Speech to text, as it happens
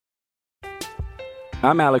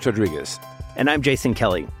I'm Alex Rodriguez. And I'm Jason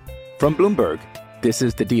Kelly. From Bloomberg, this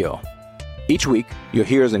is The Deal. Each week, you'll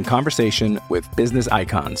hear us in conversation with business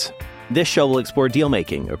icons. This show will explore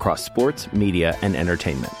deal-making across sports, media, and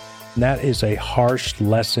entertainment. That is a harsh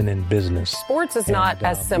lesson in business. Sports is not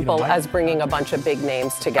as simple as bringing a bunch of big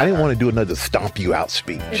names together. I didn't want to do another stomp you out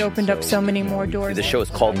speech. It opened up so many more doors. The show is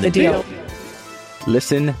called The Deal.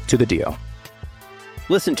 Listen to The Deal.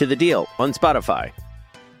 Listen to The Deal on Spotify.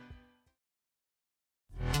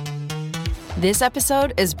 This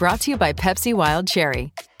episode is brought to you by Pepsi Wild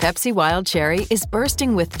Cherry. Pepsi Wild Cherry is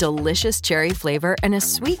bursting with delicious cherry flavor and a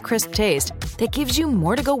sweet, crisp taste that gives you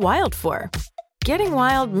more to go wild for. Getting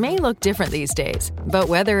wild may look different these days, but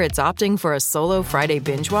whether it's opting for a solo Friday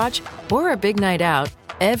binge watch or a big night out,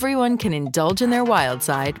 everyone can indulge in their wild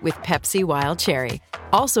side with Pepsi Wild Cherry.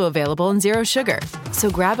 Also available in Zero Sugar.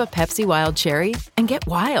 So grab a Pepsi Wild Cherry and get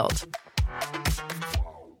wild.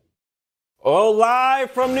 Oh,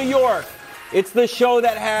 live from New York. It's the show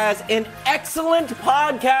that has an excellent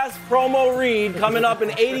podcast promo read coming up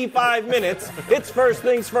in 85 minutes. It's First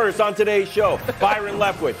Things First on today's show. Byron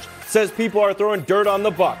Leftwich says people are throwing dirt on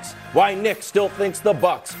the Bucs. Why Nick still thinks the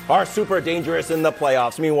Bucs are super dangerous in the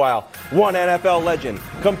playoffs. Meanwhile, one NFL legend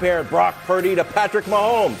compared Brock Purdy to Patrick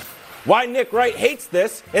Mahomes. Why Nick Wright hates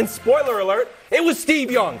this, and spoiler alert, it was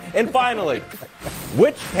Steve Young. And finally,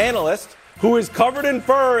 which panelist who is covered in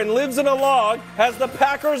fur and lives in a log has the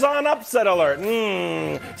Packers on upset alert?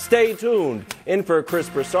 Stay tuned. In for Chris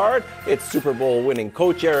Broussard, it's Super Bowl winning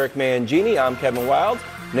coach Eric Mangini. I'm Kevin Wilde.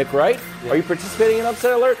 Nick Wright, are you participating in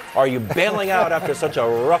upset alert? Or are you bailing out after such a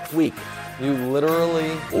rough week? You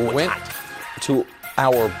literally went to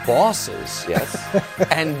our bosses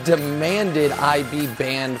and demanded I be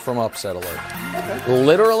banned from upset alert. Okay.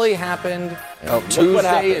 Literally happened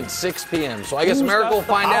Tuesday at 6 p.m. So I guess America will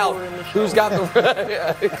find out who's got the...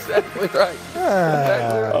 Yeah, exactly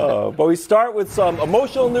right. But we start with some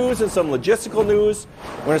emotional news and some logistical news.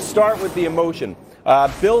 We're going to start with the emotion.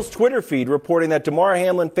 Bill's Twitter feed reporting that Damar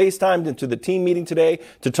Hamlin FaceTimed into the team meeting today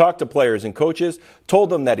to talk to players and coaches,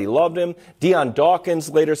 told them that he loved him. Dion Dawkins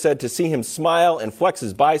later said to see him smile and flex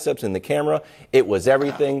his biceps in the camera, it was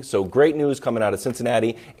everything. So great news coming out of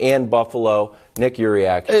Cincinnati and Buffalo. Nick, your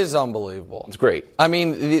reaction? It is unbelievable. It's great. I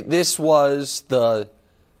mean, this was the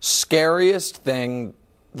scariest thing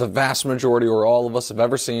the vast majority or all of us have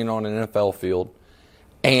ever seen on an NFL field.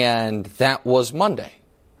 And that was Monday.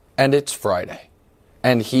 And it's Friday.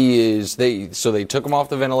 And they took him off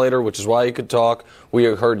the ventilator, which is why he could talk. We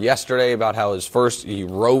heard yesterday about how he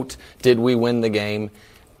wrote, did we win the game?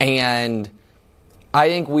 And I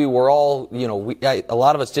think we were all, a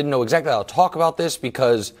lot of us didn't know exactly how to talk about this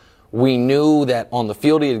because we knew that on the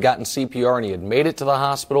field he had gotten CPR and he had made it to the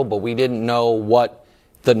hospital, but we didn't know what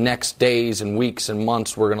the next days and weeks and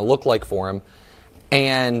months were going to look like for him.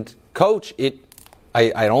 And, Coach,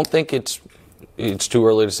 I don't think it's too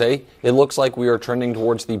early to say. It looks like we are trending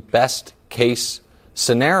towards the best case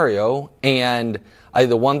scenario. And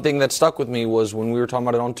the one thing that stuck with me was when we were talking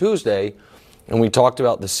about it on Tuesday, and we talked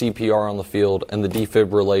about the CPR on the field and the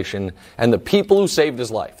defibrillation and the people who saved his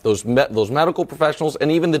life, those medical professionals,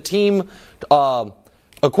 and even the team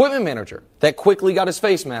equipment manager that quickly got his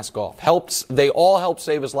face mask off. They all helped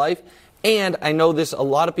save his life. And I know a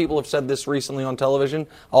lot of people have said this recently on television.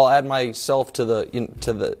 I'll add myself to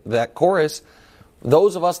that chorus.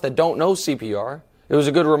 Those of us that don't know CPR, it was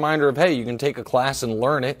a good reminder of, hey, you can take a class and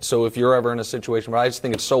learn it. So if you're ever in a situation, but I just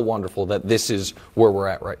think it's so wonderful that this is where we're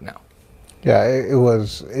at right now. Yeah, it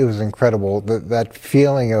was incredible. That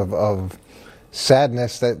feeling of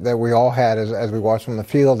sadness that we all had as we watched from the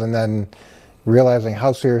field, and then realizing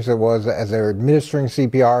how serious it was as they were administering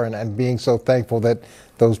CPR and being so thankful that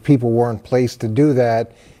those people were in place to do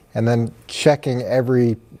that, and then checking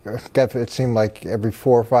it seemed like every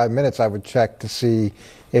 4 or 5 minutes I would check to see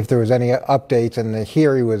if there was any updates, and to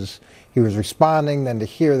hear he was responding, then to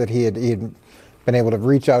hear that he had been able to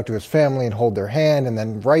reach out to his family and hold their hand and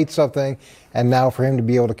then write something, and now for him to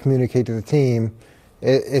be able to communicate to the team,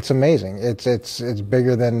 it's amazing. It's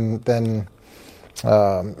bigger than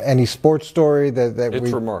any sports story that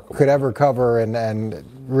we remarkable. Could ever cover, and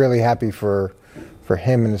really happy for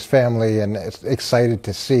him and his family, and excited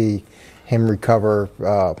to see him recover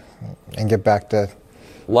and get back to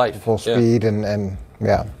life, full speed and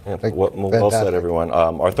Yeah. Well said, everyone.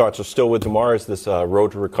 Our thoughts are still with Damar as this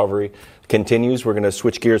road to recovery continues. We're going to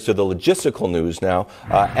switch gears to the logistical news now.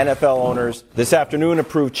 NFL owners this afternoon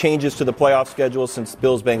approved changes to the playoff schedule since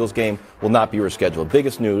Bills-Bengals game will not be rescheduled.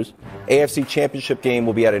 Biggest news, AFC Championship game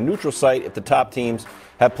will be at a neutral site if the top teams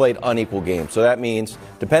have played unequal games. So that means,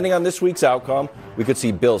 depending on this week's outcome, we could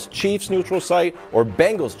see Bills-Chiefs neutral site or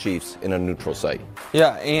Bengals-Chiefs in a neutral site.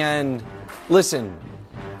 Yeah, and listen,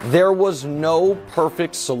 there was no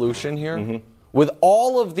perfect solution here. Mm-hmm. With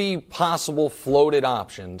all of the possible floated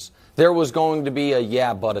options, there was going to be a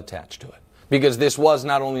yeah, but attached to it. Because this was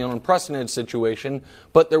not only an unprecedented situation,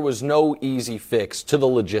 but there was no easy fix to the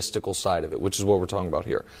logistical side of it, which is what we're talking about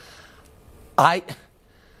here.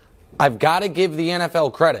 I've got to give the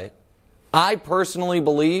NFL credit. I personally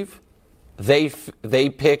believe they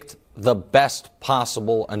picked the best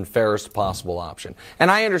possible and fairest possible option. And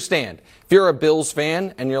I understand, if you're a Bills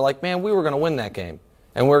fan and you're like, man, we were going to win that game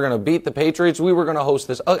and we're going to beat the Patriots, we were going to host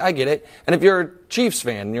this. I get it. And if you're a Chiefs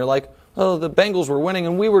fan and you're like, oh, the Bengals were winning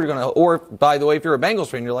and we were going to, or by the way, if you're a Bengals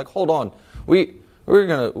fan, you're like, hold on, we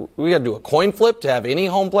got to do a coin flip to have any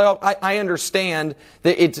home playoff. I understand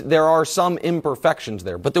that there are some imperfections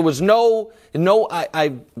there, but there was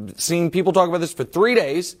I've seen people talk about this for 3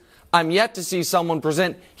 days. I'm yet to see someone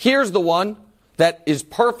present, here's the one that is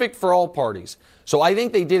perfect for all parties. So I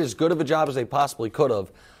think they did as good of a job as they possibly could have.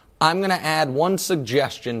 I'm going to add one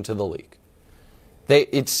suggestion to the league.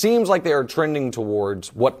 It seems like they are trending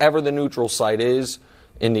towards whatever the neutral site is.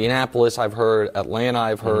 Indianapolis, I've heard. Atlanta,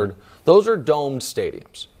 I've heard. Mm-hmm. Those are domed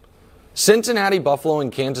stadiums. Cincinnati, Buffalo,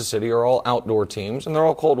 and Kansas City are all outdoor teams, and they're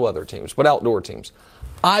all cold weather teams, but outdoor teams.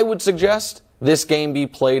 I would suggest this game be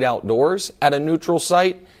played outdoors at a neutral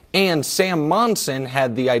site. And Sam Monson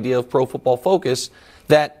had the idea of Pro Football Focus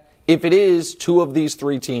that if it is two of these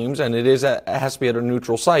three teams, and it has to be at a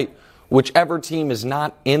neutral site, whichever team is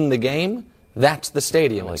not in the game, that's the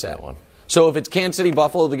stadium. I like that one. So if it's Kansas City,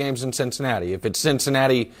 Buffalo, the game's in Cincinnati. If it's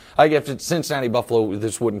Cincinnati, if it's Cincinnati, Buffalo,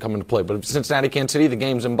 this wouldn't come into play. But if it's Cincinnati, Kansas City, the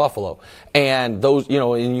game's in Buffalo. And those,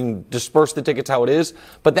 and you can disperse the tickets how it is.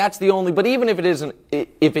 But that's the only, but even if it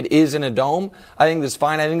is in a dome, I think this is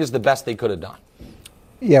fine. I think it's the best they could have done.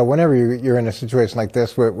 Yeah, whenever you're in a situation like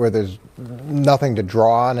this where there's nothing to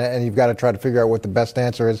draw on and you've got to try to figure out what the best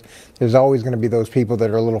answer is, there's always going to be those people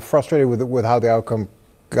that are a little frustrated with how the outcome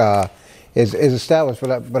is established.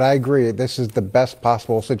 But I agree, this is the best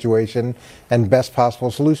possible situation and best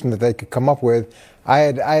possible solution that they could come up with. I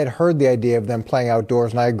had heard the idea of them playing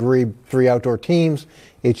outdoors, and I agree, 3 outdoor teams,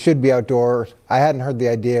 it should be outdoors. I hadn't heard the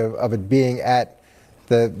idea of it being at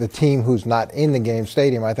the team who's not in the game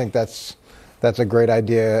stadium. I think that's a great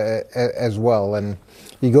idea as well. And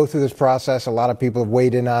you go through this process, a lot of people have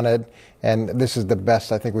weighed in on it, and this is the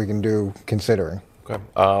best I think we can do considering. Okay.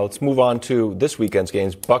 Let's move on to this weekend's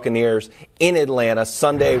games. Buccaneers in Atlanta,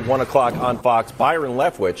 Sunday, 1 o'clock on Fox. Byron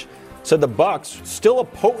Leftwich said the Bucs still a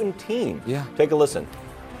potent team. Yeah. Take a listen.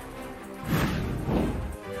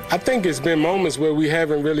 I think it's been moments where we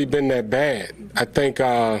haven't really been that bad. I think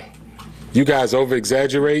you guys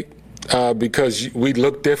over-exaggerate because we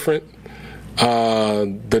look different.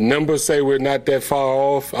 The numbers say we're not that far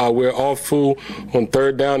off. We're awful on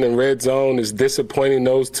third down and red zone. It's disappointing,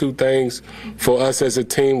 those two things, for us as a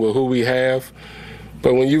team with who we have.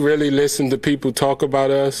 But when you really listen to people talk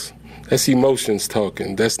about us, that's emotions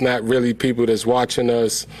talking. That's not really people that's watching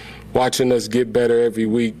us get better every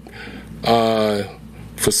week.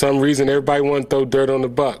 For some reason, everybody want to throw dirt on the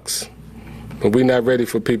Bucs, but we're not ready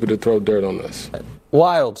for people to throw dirt on us.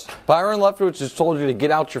 Wilds, Byron Leftwich just told you to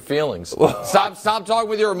get out your feelings. Stop talking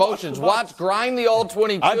with your emotions. Watch Grind the All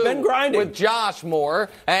 22 I've been grinding with Josh Moore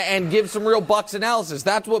and give some real Bucs analysis.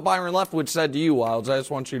 That's what Byron Leftwich said to you, Wilds. I just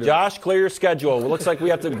want you to... Josh, clear your schedule. It looks like we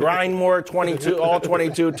have to grind more 22, all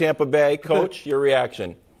 22 Tampa Bay. Coach, your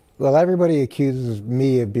reaction. Well, everybody accuses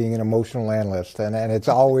me of being an emotional analyst, and it's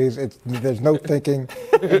always, there's no thinking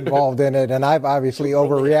involved in it, and I've obviously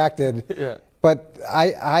overreacted. Yeah. But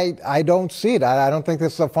I don't see it. I don't think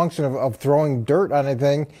this is a function of throwing dirt on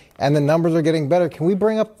anything, and the numbers are getting better. Can we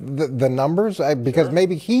bring up the numbers? Because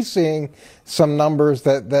maybe he's seeing some numbers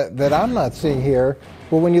that I'm not seeing here.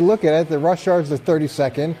 Well, when you look at it, the rush yards are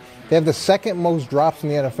 32nd. They have the second most drops in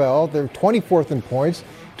the NFL. They're 24th in points,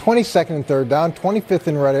 22nd in third down, 25th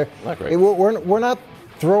in red. We're not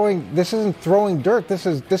throwing. This isn't throwing dirt. This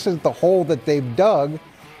is the hole that they've dug.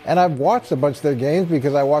 And I've watched a bunch of their games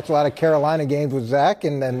because I watch a lot of Carolina games with Zach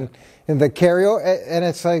and the Carrio, and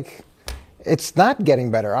it's like, it's not getting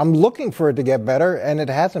better. I'm looking for it to get better, and it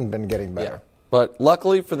hasn't been getting better. But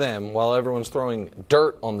luckily for them, while everyone's throwing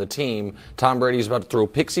dirt on the team, Tom Brady's about to throw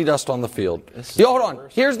pixie dust on the field. Hold on.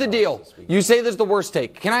 Here's the deal. You say this is the worst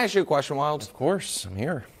take. Can I ask you a question, Wilds? Of course. I'm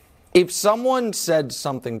here. If someone said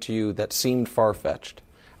something to you that seemed far-fetched,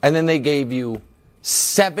 and then they gave you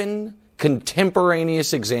 7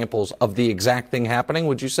 contemporaneous examples of the exact thing happening,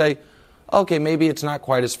 would you say, okay, maybe it's not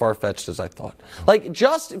quite as far-fetched as I thought? Like,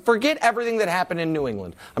 just forget everything that happened in New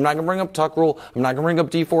England. I'm not going to bring up Tuck Rule. I'm not going to bring up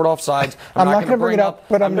D Ford offsides. I'm not going to bring it up,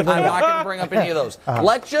 but I'm not going to bring up any of those.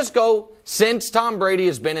 Let's just go since Tom Brady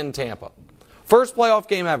has been in Tampa. First playoff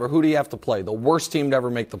game ever, who do you have to play? The worst team to ever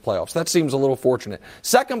make the playoffs. That seems a little fortunate.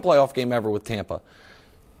 Second playoff game ever with Tampa.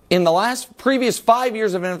 In the previous 5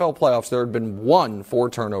 years of NFL playoffs, there had been 1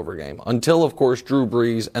 4-turnover game until, of course, Drew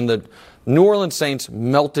Brees and the New Orleans Saints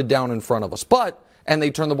melted down in front of us. And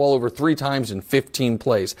they turned the ball over 3 times in 15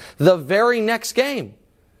 plays. The very next game,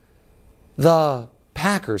 the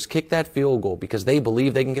Packers kick that field goal because they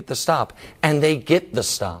believe they can get the stop, and they get the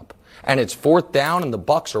stop. And it's 4th down, and the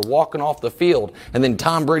Bucs are walking off the field. And then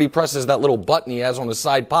Tom Brady presses that little button he has on his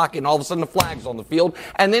side pocket, and all of a sudden the flag's on the field.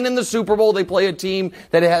 And then in the Super Bowl, they play a team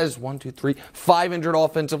that has 5 injured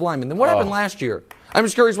offensive linemen. Then what happened last year? I'm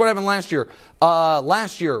just curious what happened last year.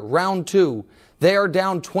 Last year, round 2, they are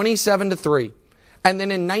down 27-3. And then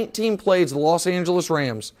in 19 plays, the Los Angeles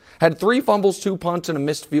Rams had 3 fumbles, 2 punts, and a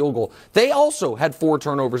missed field goal. They also had 4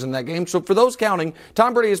 turnovers in that game. So for those counting,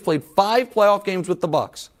 Tom Brady has played 5 playoff games with the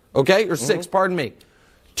Bucs. Okay? Or 6, pardon me.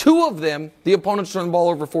 2 of them, the opponents turned the ball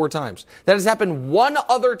over 4 times. That has happened 1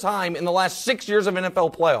 other time in the last 6 years of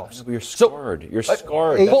NFL playoffs. You're scarred. You're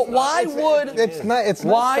scarred. But why would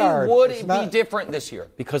it be different this year?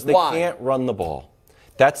 Because they can't run the ball.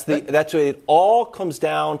 That's it all comes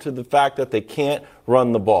down to the fact that they can't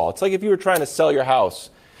run the ball. It's like if you were trying to sell your house.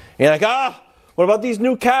 And you're like, what about these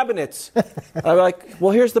new cabinets? I'm like,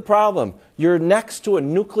 well, here's the problem. You're next to a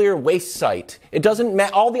nuclear waste site. It doesn't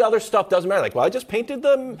matter. All the other stuff doesn't matter. Like, well, I just painted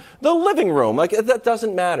the living room. Like, that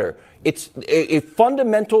doesn't matter. It's a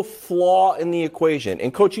fundamental flaw in the equation.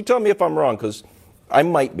 And, Coach, you tell me if I'm wrong, because I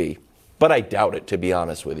might be. But I doubt it, to be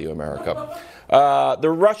honest with you, America.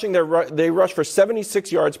 They rush for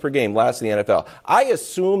 76 yards per game last in the NFL. I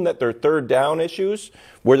assume that their third down issues,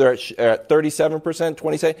 where they're at 37%,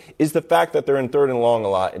 27, is the fact that they're in 3rd and long a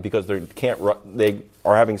lot because they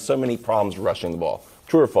are having so many problems rushing the ball.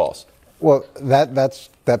 True or false? Well,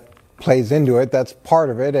 that plays into it. That's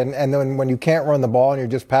part of it. And then when you can't run the ball and you're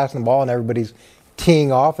just passing the ball and everybody's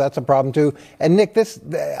teeing off, that's a problem too. And Nick,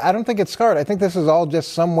 I don't think it's scarred. I think this is all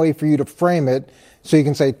just some way for you to frame it so you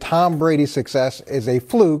can say Tom Brady's success is a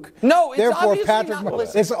fluke. No, it's therefore obviously Patrick not.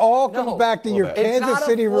 Mahomes. This all comes back to your Kansas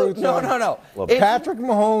City roots. No. Patrick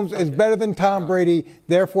Mahomes is better than Tom Brady.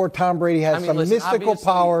 Therefore, Tom Brady has some mystical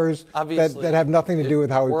powers that have nothing to do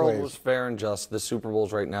with how he plays. If the world was fair and just, the Super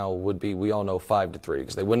Bowls right now would be, we all know, 5-3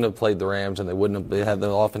 because they wouldn't have played the Rams and they wouldn't have had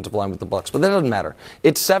the offensive line with the Bucs. But that doesn't matter.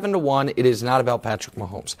 It's 7-1. It is not about Patrick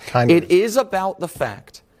Mahomes. It is about the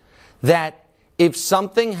fact that if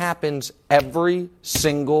something happens every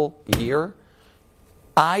single year,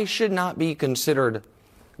 I should not be considered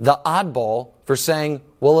the oddball for saying,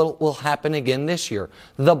 well, it will happen again this year.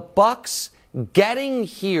 The Bucs getting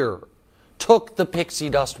here took the pixie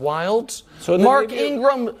dust, Wilds. So Mark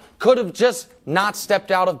Ingram could have just not stepped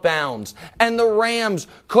out of bounds. And the Rams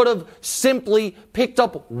could have simply picked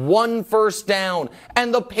up 1 first down.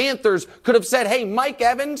 And the Panthers could have said, hey, Mike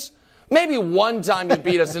Evans, maybe 1 time you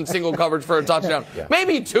beat us in single coverage for a touchdown.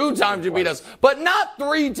 Maybe 2 times you beat us, but not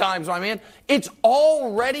 3 times, my man. It's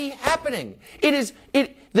already happening.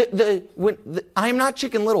 I'm not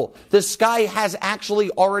Chicken Little. The sky has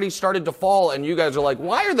actually already started to fall, and you guys are like,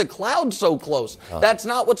 why are the clouds so close? That's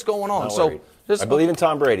not what's going on. I believe in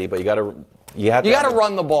Tom Brady, but you got to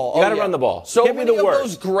run the ball. You got to run the ball. So many of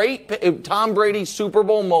those great Tom Brady Super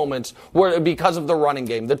Bowl moments were because of the running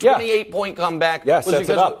game. The 28-point comeback was sets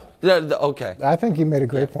it up. Okay. I think you made a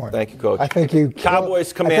great point. Thank you, Coach. I think you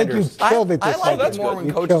Cowboys Commanders. I think you killed it. I like it more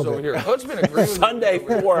when Coach is over here. Coach's been agreeing with Sunday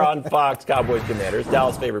 4 on Fox. Cowboys Commanders.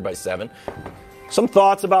 Dallas favored by 7. Some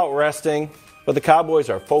thoughts about resting, but the Cowboys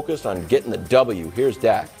are focused on getting the W. Here's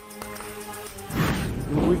Dak.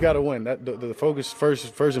 We got to win. The focus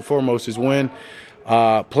first and foremost is win.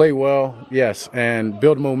 Play well, yes, and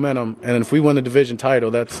build momentum. And if we win the division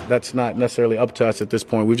title, that's not necessarily up to us at this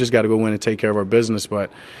point. We just got to go win and take care of our business.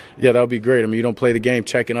 But, yeah, that would be great. I mean, you don't play the game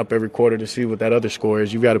checking up every quarter to see what that other score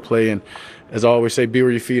is. You've got to play and, as I always say, be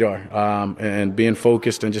where your feet are and being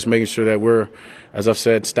focused and just making sure that we're, as I've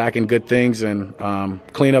said, stacking good things and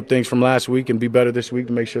clean up things from last week and be better this week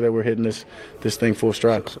to make sure that we're hitting this thing full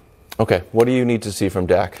stride. Okay, what do you need to see from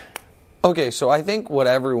Dak? Okay, so I think what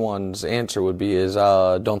everyone's answer would be is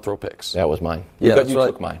don't throw picks. That was mine. Yeah, you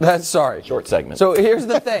took mine. That's sorry. Short segment. So here's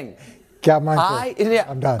the thing. Got mine too.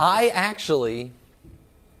 I'm done.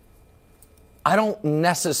 I don't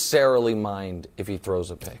necessarily mind if he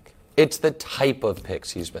throws a pick. It's the type of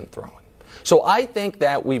picks he's been throwing. So I think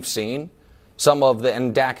that we've seen some of the,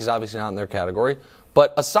 and Dak is obviously not in their category,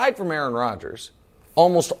 but aside from Aaron Rodgers,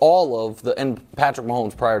 almost all of the, and Patrick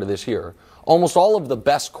Mahomes prior to this year, almost all of the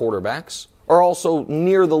best quarterbacks are also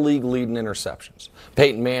near the league lead in interceptions.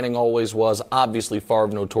 Peyton Manning always was. Obviously, Favre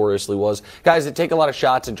notoriously was. Guys that take a lot of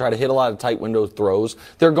shots and try to hit a lot of tight window throws,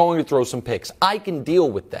 they're going to throw some picks. I can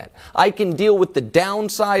deal with that. I can deal with the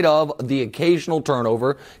downside of the occasional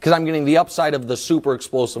turnover because I'm getting the upside of the super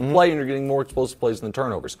explosive play and you're getting more explosive plays than the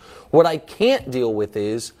turnovers. What I can't deal with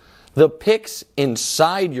is the picks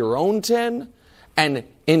inside your own 10 and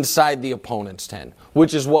inside the opponent's 10,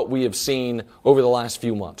 which is what we have seen over the last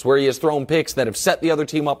few months, where he has thrown picks that have set the other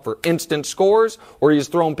team up for instant scores, or he has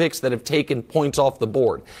thrown picks that have taken points off the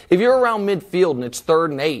board. If you're around midfield and it's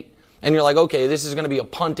 3rd and 8, and you're like, okay, this is going to be a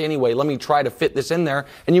punt anyway, let me try to fit this in there,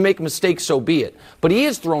 and you make a mistake, so be it. But he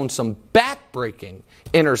has thrown some back-breaking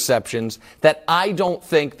interceptions that I don't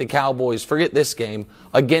think the Cowboys, forget this game,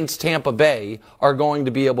 against Tampa Bay, are going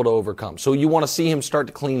to be able to overcome. So you want to see him start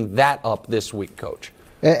to clean that up this week, Coach.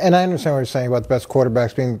 And I understand what you're saying about the best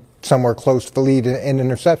quarterbacks being somewhere close to the lead in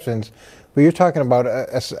interceptions, but you're talking about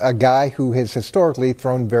a guy who has historically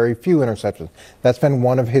thrown very few interceptions. That's been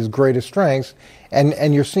one of his greatest strengths,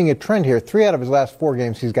 and you're seeing a trend here. 3 out of his last 4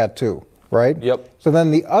 games, he's got 2, right? Yep. So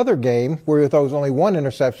then the other game, where he throws only 1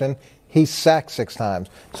 interception, he's sacked 6 times.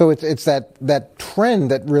 So it's that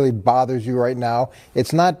trend that really bothers you right now.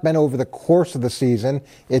 It's not been over the course of the season.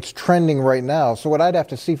 It's trending right now. So what I'd have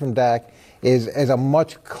to see from Dak is a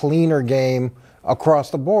much cleaner game across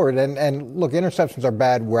the board. And look, interceptions are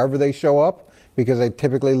bad wherever they show up because they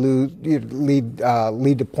typically lead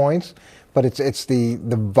to points. But it's the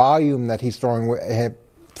volume that he's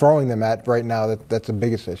throwing them at right now that's the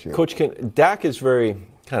biggest issue. Coach, Dak is very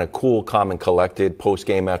kind of cool, calm, and collected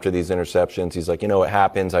post-game after these interceptions. He's like, it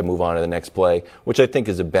happens. I move on to the next play, which I think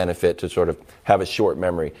is a benefit to sort of have a short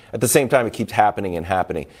memory. At the same time, it keeps happening and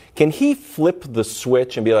happening. Can he flip the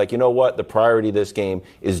switch and be like, what? The priority of this game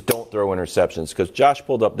is don't throw interceptions? Because Josh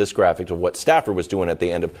pulled up this graphic of what Stafford was doing at the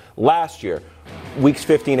end of last year. Weeks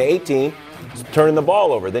 15 to 18, turning the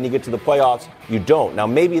ball over. Then you get to the playoffs, you don't. Now,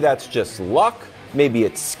 maybe that's just luck. Maybe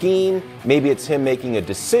it's scheme. Maybe it's him making a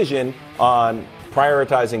decision on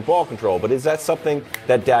prioritizing ball control, but is that something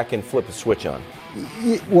that Dak can flip a switch on?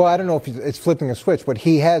 Well, I don't know if it's flipping a switch, but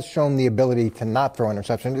he has shown the ability to not throw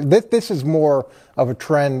interception. This is more of a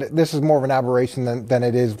trend. This is more of an aberration than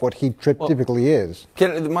it is what he typically is.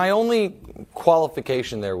 My only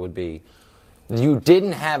qualification there would be you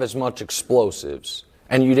didn't have as much explosives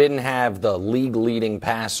and you didn't have the league-leading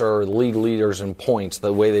passer, league leaders in points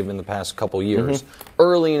the way they've been the past couple years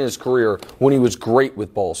early in his career when he was great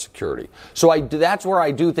with ball security. So that's where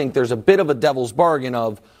I do think there's a bit of a devil's bargain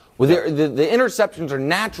of the interceptions are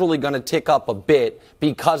naturally going to tick up a bit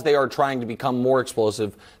because they are trying to become more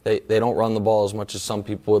explosive. They don't run the ball as much as some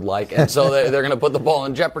people would like, and so they're going to put the ball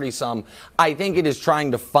in jeopardy some. I think it is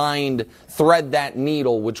trying to thread that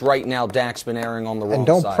needle, which right now Dak's been erring on the wrong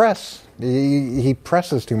side. And don't press. He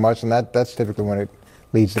presses too much, and that's typically when it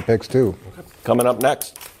leads to picks too. Coming up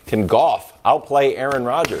next, can Goff outplay Aaron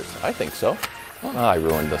Rodgers? I think so. Oh, I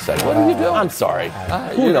ruined the segment. What are you doing? I'm sorry.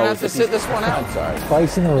 You're going to have to sit this one out. I'm sorry.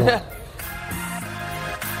 Spice in the room.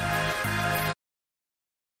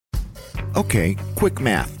 Okay, quick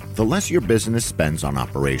math. The less your business spends on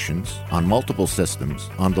operations, on multiple systems,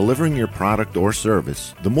 on delivering your product or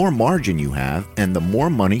service, the more margin you have and the more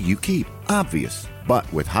money you keep. Obvious.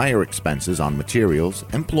 But with higher expenses on materials,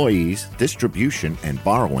 employees, distribution, and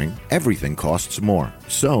borrowing, everything costs more.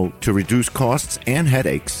 So, to reduce costs and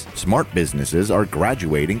headaches, smart businesses are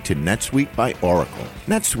graduating to NetSuite by Oracle.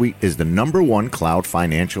 NetSuite is the #1 cloud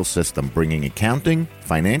financial system bringing accounting,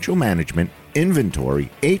 financial management,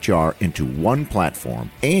 inventory, HR into one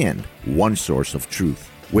platform and one source of truth.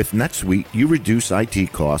 With NetSuite, you reduce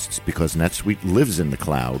IT costs because NetSuite lives in the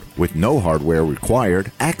cloud with no hardware required,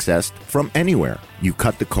 accessed from anywhere. You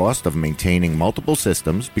cut the cost of maintaining multiple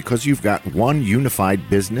systems because you've got one unified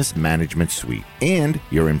business management suite. And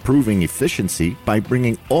you're improving efficiency by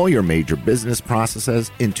bringing all your major business processes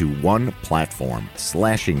into one platform,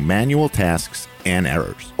 slashing manual tasks and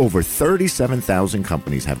errors. Over 37,000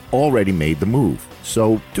 companies have already made the move.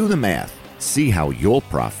 So do the math. See how you'll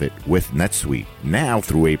profit with NetSuite. Now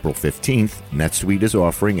through April 15th, NetSuite is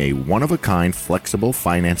offering a one-of-a-kind flexible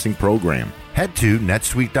financing program. Head to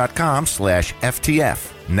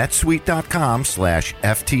netsuite.com/FTF.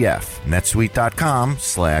 netsuite.com/FTF.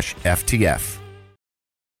 netsuite.com/FTF.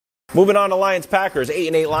 Moving on to Lions-Packers.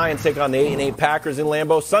 8-8 Lions take on the 8-8 Packers in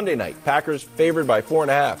Lambeau Sunday night. Packers favored by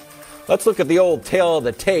 4.5. Let's look at the old tale of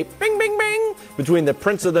the tape. Bing, bing, bing. Between the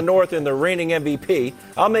Prince of the North and the reigning MVP.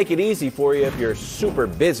 I'll make it easy for you if you're super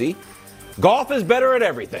busy. Goff is better at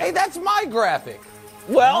everything. Hey, that's my graphic.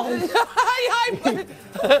 Well, where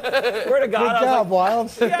to God? Good job,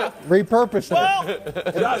 Wilds. Yeah. Repurpose it. Well,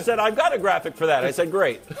 Josh said, I've got a graphic for that. I said,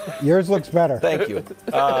 great. Yours looks better. Thank you.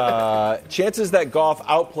 Chances that Goff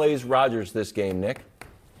outplays Rodgers this game, Nick?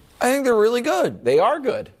 I think they're really good. They are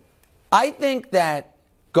good. I think that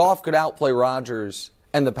Goff could outplay Rodgers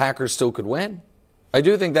and the Packers still could win. I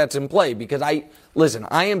do think that's in play because I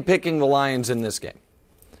am picking the Lions in this game.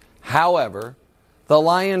 However, the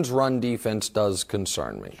Lions' run defense does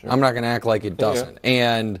concern me. Sure. I'm not going to act like it doesn't. Yeah.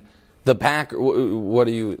 And the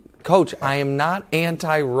Coach, I am not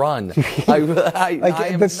anti-run.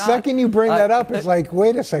 The second you bring that up, it's like,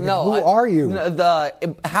 wait a second, who are you?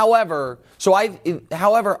 However,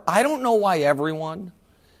 I don't know why everyone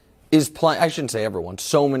is playing. I shouldn't say everyone.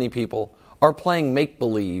 So many people are playing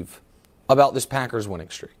make-believe about this Packers winning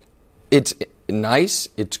streak. It's nice.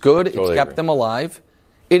 It's good. Totally it's kept them alive.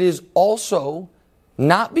 It is also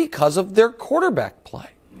not because of their quarterback play.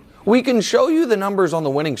 We can show you the numbers on the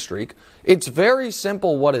winning streak. It's very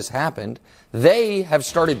simple what has happened. They have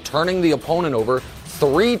started turning the opponent over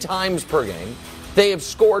 3 times per game. They have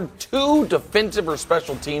scored 2 defensive or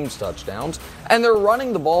special teams touchdowns, and they're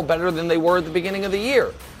running the ball better than they were at the beginning of the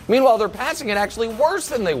year. Meanwhile, they're passing it actually worse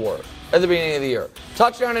than they were at the beginning of the year.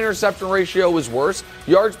 Touchdown-interception ratio is worse,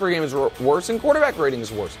 yards per game is worse, and quarterback rating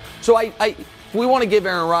is worse. So we want to give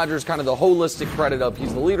Aaron Rodgers kind of the holistic credit of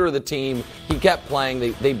he's the leader of the team. He kept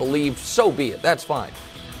playing. They believed. So be it. That's fine.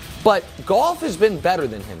 But Goff has been better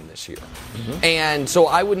than him this year. Mm-hmm. And so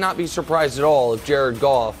I would not be surprised at all if Jared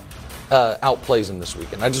Goff outplays him this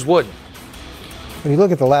weekend. I just wouldn't. When you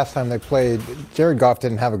look at the last time they played, Jared Goff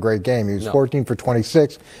didn't have a great game. He was 14 for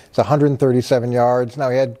 26. It's 137 yards.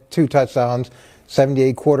 Now, he had 2 touchdowns,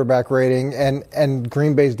 78 quarterback rating, and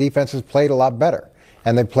Green Bay's defense has played a lot better.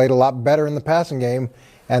 And they played a lot better in the passing game.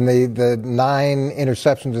 And the 9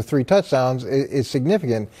 interceptions to 3 touchdowns is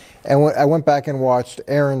significant. And I went back and watched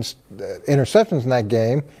Aaron's interceptions in that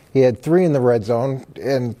game. He had 3 in the red zone,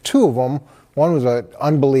 and 2 of them, one was an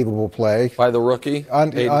unbelievable play. By the rookie,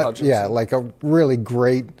 Aiden Hutchinson. Yeah, like a really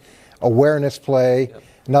great awareness play. Yep.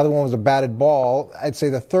 Another one was a batted ball. I'd say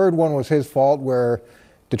the third one was his fault, where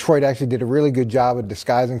Detroit actually did a really good job of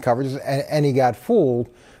disguising coverages, and he got fooled.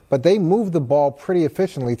 But they moved the ball pretty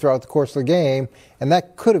efficiently throughout the course of the game, and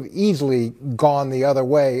that could have easily gone the other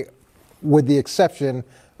way, with the exception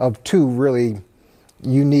of 2 really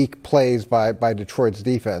unique plays by Detroit's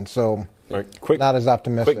defense. So not as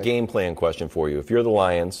optimistic. Quick game plan question for you. If you're the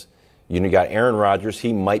Lions, you got Aaron Rodgers.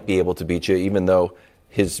 He might be able to beat you, even though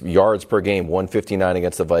his yards per game, 159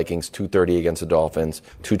 against the Vikings, 230 against the Dolphins,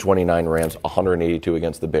 229 Rams, 182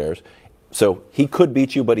 against the Bears. So he could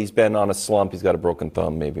beat you, but he's been on a slump. He's got a broken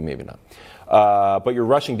thumb, maybe not. But your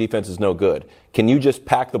rushing defense is no good. Can you just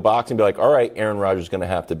pack the box and be like, all right, Aaron Rodgers is going to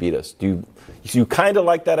have to beat us? Do you kind of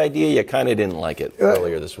like that idea? You kind of didn't like it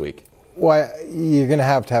earlier this week. Well, you're going to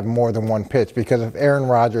have more than one pitch, because if Aaron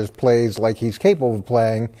Rodgers plays like he's capable of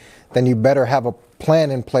playing, then you better have a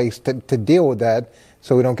plan in place to deal with that,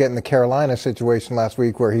 so we don't get in the Carolina situation last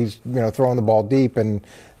week where he's throwing the ball deep and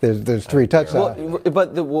there's 3 touchdowns.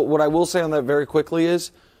 But what I will say on that very quickly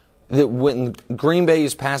is that when Green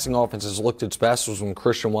Bay's passing offense has looked its best was when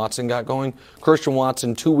Christian Watson got going. Christian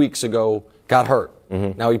Watson 2 weeks ago got hurt.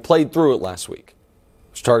 Mm-hmm. Now he played through it last week.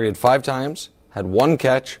 Was targeted 5 times, had 1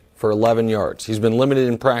 catch for 11 yards. He's been limited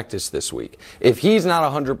in practice this week. If he's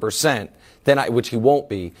not 100%, which he won't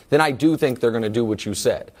be, then I do think they're going to do what you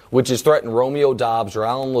said, which is threaten Romeo Doubs or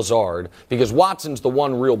Alan Lazard, because Watson's the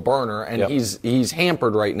one real burner, and he's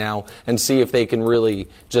hampered right now, and see if they can really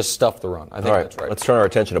just stuff the run. I think that's right. Let's turn our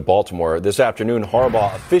attention to Baltimore. This afternoon,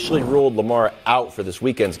 Harbaugh officially ruled Lamar out for this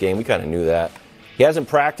weekend's game. We kind of knew that. He hasn't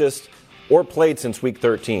practiced or played since week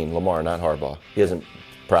 13. Lamar, not Harbaugh. He hasn't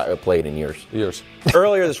played in years.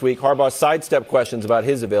 Earlier this week, Harbaugh sidestepped questions about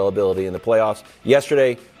his availability in the playoffs.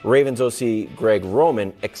 Yesterday, Ravens OC Greg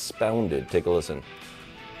Roman expounded. Take a listen.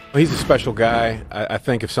 He's a special guy. I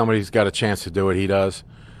think if somebody's got a chance to do it, he does.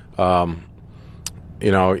 You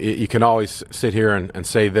can always sit here and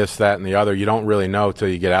say this, that, and the other. You don't really know till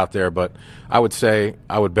you get out there. But I would say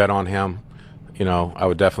I would bet on him. I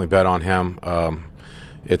would definitely bet on him.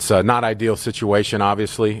 It's not ideal situation,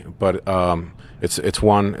 obviously, but it's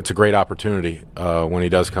a great opportunity when he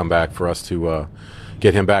does come back for us to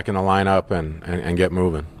get him back in the lineup and get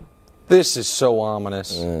moving. This is so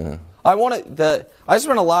ominous. I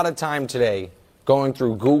spent a lot of time today going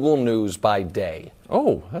through Google News by day.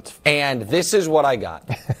 Oh, and this is what I got.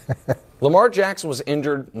 Lamar Jackson was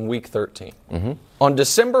injured in Week 13. Mm-hmm. On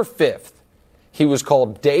December 5th, he was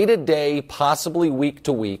called day-to-day, possibly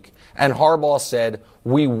week-to-week, and Harbaugh said,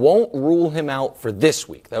 we won't rule him out for this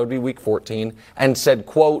week. That would be Week 14, and said,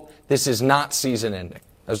 quote, this is not season-ending.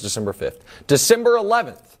 That was December 5th. December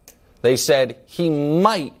 11th, they said he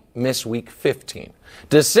might miss Week 15.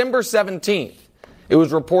 December 17th, it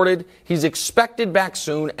was reported he's expected back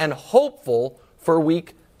soon and hopeful for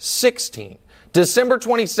Week 16. December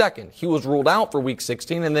 22nd, he was ruled out for Week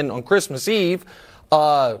 16, and then on Christmas Eve,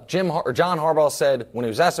 John Harbaugh said, when he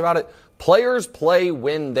was asked about it, players play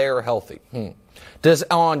when they're healthy.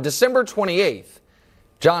 On December 28th,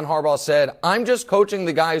 John Harbaugh said, I'm just coaching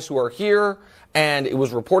the guys who are here, and it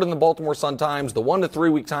was reported in the Baltimore Sun-Times, the 1 to 3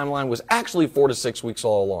 week timeline was actually 4 to 6 weeks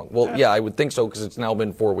all along. Well, yeah, I would think so because it's now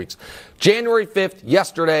been 4 weeks. January 5th,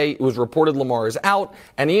 yesterday, it was reported Lamar is out,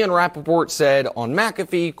 and Ian Rappaport said on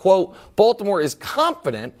McAfee, quote, Baltimore is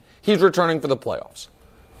confident he's returning for the playoffs.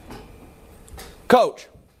 Coach,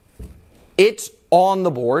 it's on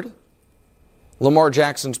the board. Lamar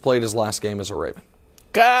Jackson's played his last game as a Raven.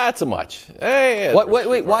 That's too much. Hey,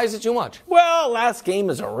 wait, why is it too much? Well, last game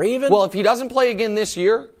as a Raven. Well, if he doesn't play again this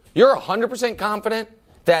year, you're 100% confident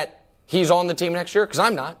that he's on the team next year? Because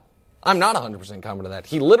I'm not. I'm not 100% confident of that.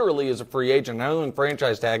 He literally is a free agent. I don't even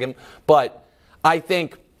franchise tag him. But I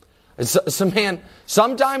think,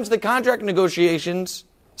 sometimes the contract negotiations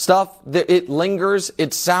stuff, it lingers,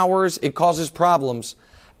 it sours, it causes problems.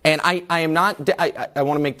 And I am not, I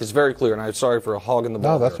want to make this very clear, and I'm sorry for hogging the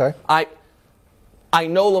ball. No, that's right. I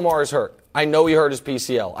know Lamar is hurt. I know he hurt his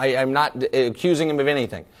PCL. I'm not accusing him of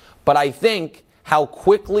anything. But I think how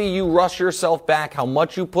quickly you rush yourself back, how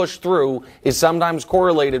much you push through, is sometimes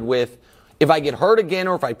correlated with if I get hurt again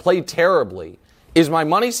or if I play terribly, is my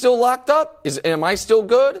money still locked up? Am I still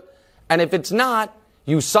good? And if it's not,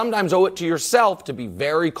 you sometimes owe it to yourself to be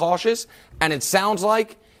very cautious. And it sounds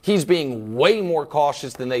like he's being way more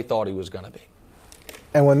cautious than they thought he was going to be.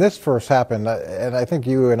 And when this first happened, and I think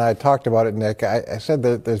you and I talked about it, Nick, I said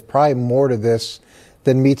that there's probably more to this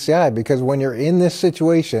than meets the eye, because when you're in this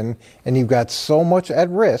situation and you've got so much at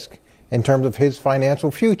risk in terms of his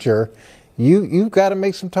financial future, you've got to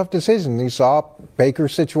make some tough decisions. You saw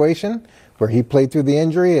Baker's situation where he played through the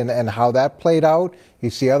injury and how that played out. You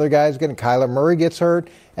see other guys getting, Kyler Murray gets hurt,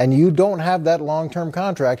 and you don't have that long-term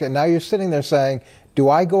contract, and now you're sitting there saying, do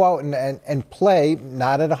I go out and play,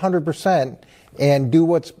 not at 100%, and do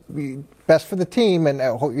what's best for the team and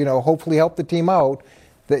hopefully help the team out,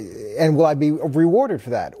 and will I be rewarded for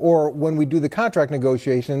that? Or when we do the contract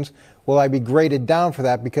negotiations, will I be graded down for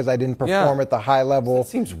that because I didn't perform at the high level? That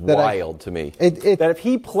seems wild to me. That if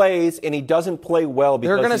he plays and he doesn't play well because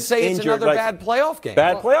they're going to he's say injured, it's another bad playoff game.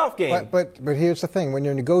 Playoff game. But here's the thing: when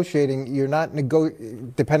you're negotiating, you're not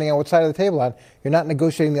depending on what side of the table on, you're not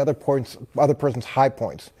negotiating the other person's high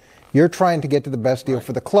points. You're trying to get to the best deal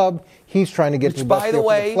for the club. He's trying to get to the best deal for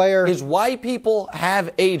the player. By the way, is why people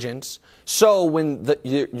have agents. So when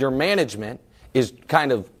your management is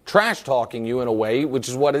kind of trash talking you in a way, which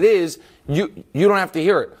is what it is, you don't have to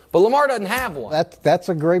hear it. But Lamar doesn't have one. That's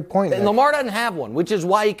a great point. And Lamar doesn't have one, which is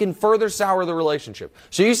why he can further sour the relationship.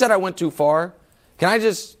 So you said I went too far. Can I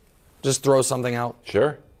just throw something out?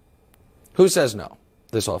 Sure. Who says no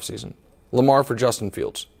this offseason? Lamar for Justin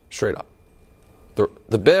Fields, straight up.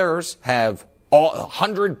 The Bears have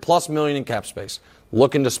 $100+ million in cap space,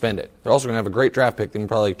 looking to spend it. They're also going to have a great draft pick they can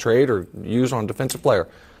probably trade or use on a defensive player.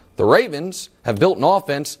 The Ravens have built an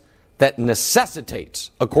offense that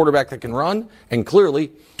necessitates a quarterback that can run and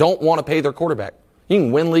clearly don't want to pay their quarterback. You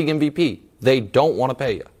can win league MVP. They don't want to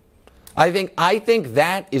pay you. I think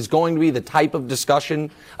that is going to be the type of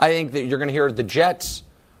discussion. I think that you're going to hear the Jets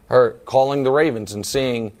are calling the Ravens and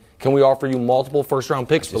saying, can we offer you multiple first-round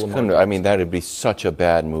picks for Lamar? I mean, that would be such a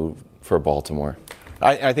bad move for Baltimore.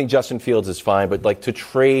 I think Justin Fields is fine, but to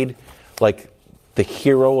trade the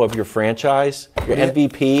hero of your franchise, your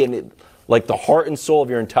MVP, and the heart and soul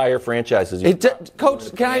of your entire franchise.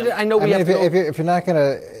 Coach, I know we have. If you're not going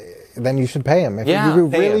to, then you should pay him. If you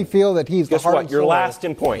really feel that he's the heart and soul. You're last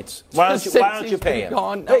in points. Why don't you pay him?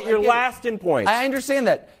 You're last in points. I understand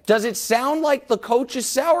that. Does it sound like the coach is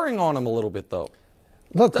souring on him a little bit, though?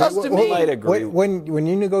 Look, Does to me. I'd agree. When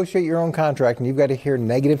you negotiate your own contract and you've got to hear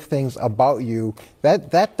negative things about you,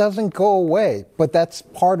 that doesn't go away. But that's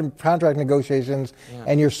part of contract negotiations. Yeah.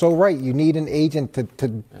 And you're so right. You need an agent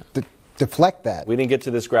to deflect that. We didn't get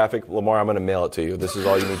to this graphic. Lamar, I'm going to mail it to you. This is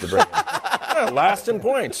all you need to bring. Last in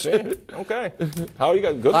points. Okay. How are you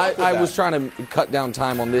guys? Good luck with I that. was trying to cut down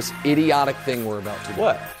time on this idiotic thing we're about to do.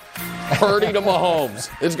 What? Purdy to Mahomes.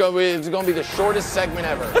 It's going to be the shortest segment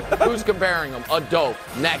ever. Who's comparing them? A dope.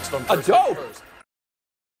 Next on First Things First.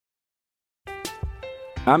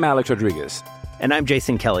 I'm Alex Rodriguez. And I'm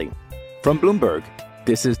Jason Kelly. From Bloomberg,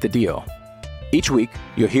 this is The Deal. Each week,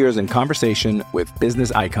 you'll hear us in conversation with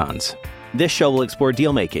business icons. This show will explore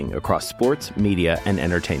deal-making across sports, media, and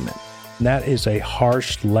entertainment. That is a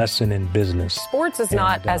harsh lesson in business. Sports is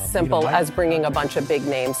not as simple as bringing a bunch of big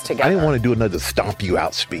names together. I didn't want to do another stomp you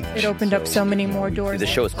out speech. It opened up so many more doors. The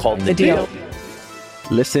show is called The Deal.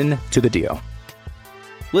 Listen to The Deal.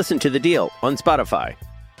 Listen to The Deal on Spotify.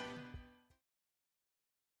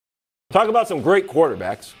 Talk about some great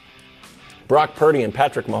quarterbacks. Brock Purdy and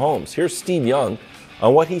Patrick Mahomes. Here's Steve Young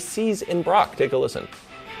on what he sees in Brock. Take a listen.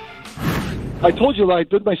 I told you, I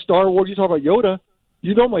did my Star Wars. You talk about Yoda.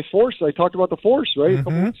 You know my Force. I talked about the Force, right, a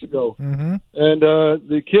couple weeks ago. And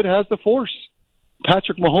the kid has the Force.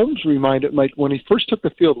 Patrick Mahomes reminded, when he first took the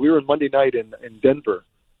field, we were on Monday night in Denver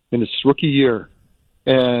in his rookie year.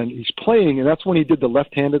 And he's playing, and that's when he did the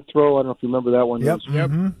left-handed throw. I don't know if you remember that one. Yep.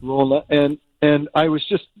 Rolling, and I was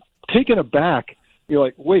just taken aback. You're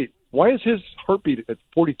like, wait, why is his heartbeat at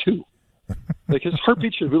 42? Like, his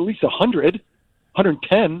heartbeat should be at least 100,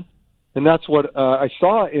 110. And that's what I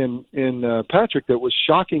saw in Patrick that was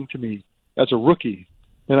shocking to me as a rookie.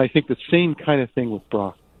 And I think the same kind of thing with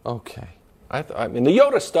Brock. Okay. I mean, the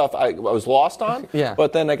Yoda stuff I was lost on. Yeah.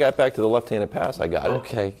 But then I got back to the left-handed pass. I got it.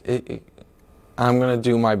 Okay. I'm going to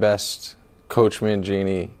do my best Coach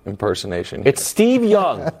Mangini impersonation. It's Steve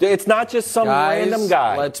Young. It's not just some random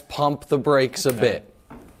guy. Let's pump the brakes a bit.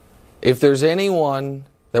 If there's anyone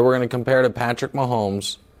that we're going to compare to Patrick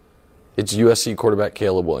Mahomes, it's USC quarterback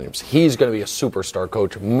Caleb Williams. He's going to be a superstar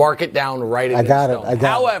coach. Mark it down right in I got stone. it.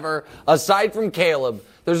 However, aside from Caleb,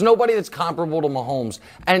 there's nobody that's comparable to Mahomes.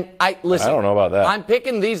 And listen. I don't know about that. I'm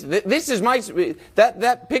picking these. This is my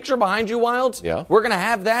that picture behind you, Wilds. Yeah. We're going to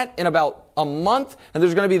have that in about a month, and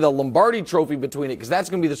there's going to be the Lombardi Trophy between it because that's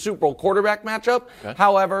going to be the Super Bowl quarterback matchup. Okay.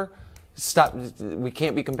 However, stop. We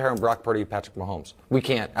can't be comparing Brock Purdy to Patrick Mahomes. We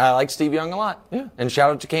can't. I like Steve Young a lot. Yeah. And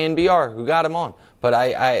shout out to KNBR who got him on. But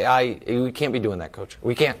we can't be doing that, Coach.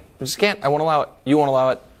 We can't. We just can't. I won't allow it. You won't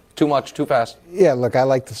allow it. Too much, too fast. Yeah, look, I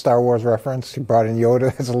like the Star Wars reference. He brought in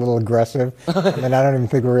Yoda. It's a little aggressive. I mean, I don't even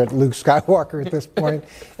think we're at Luke Skywalker at this point.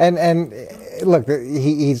 And look,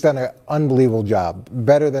 he's done an unbelievable job,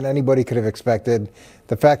 better than anybody could have expected.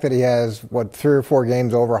 The fact that he has, 3 or 4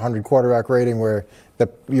 games over 100 quarterback rating, where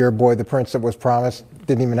your boy, the Prince that was promised,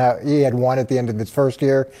 didn't even have. He had 1 at the end of his first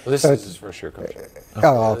year. Well, this is his first year, Coach.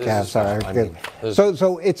 Oh, okay. I'm sorry.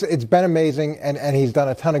 So it's been amazing, and he's done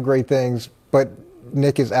a ton of great things, but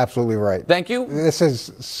Nick is absolutely right. Thank you. This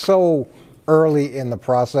is so early in the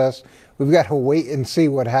process. We've got to wait and see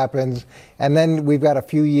what happens, and then we've got a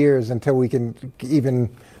few years until we can even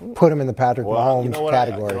put him in the Patrick Mahomes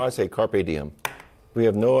category. I say carpe diem. We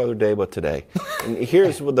have no other day but today. And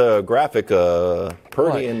here's the graphic,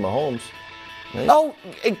 Purdy and Mahomes. Right? Oh,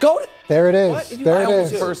 go. There it is. There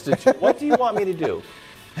it is. What do you want me to do?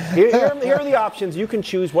 Here are the options. You can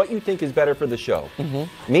choose what you think is better for the show.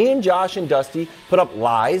 Mm-hmm. Me and Josh and Dusty put up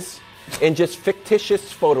lies and just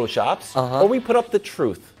fictitious photoshops, or we put up the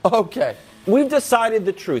truth. Okay. We've decided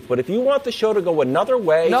the truth, but if you want the show to go another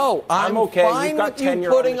way, no, I'm okay. Fine You've got with you tenure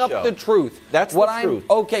putting on the up show. the truth. That's what the truth.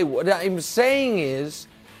 Okay, what I'm saying is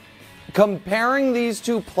comparing these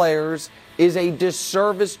two players is a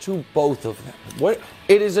disservice to both of them. What?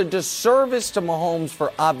 It is a disservice to Mahomes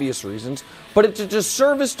for obvious reasons, but it's a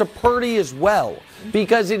disservice to Purdy as well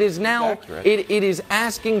because it is now it is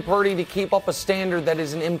asking Purdy to keep up a standard that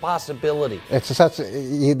is an impossibility.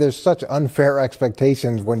 There's such unfair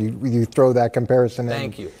expectations when you throw that comparison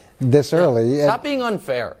in this early. Stop being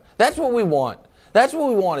unfair. That's what we want. That's what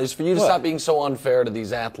we want is for you to stop being so unfair to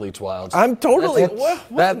these athletes, Wilds. I'm totally.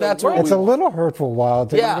 That's what it's a little hurtful,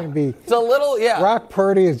 Wilds. Yeah, it's a little. Yeah. Brock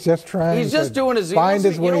Purdy is just trying. He's just doing his. Find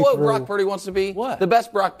his way You know what through. Brock Purdy wants to be? What? The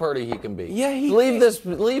best Brock Purdy he can be. Yeah, Leave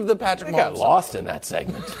the Patrick Mahomes. I got lost in that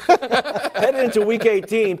segment. Heading into Week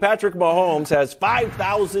 18, Patrick Mahomes has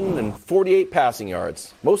 5,048 passing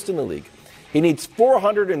yards, most in the league. He needs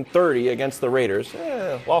 430 against the Raiders,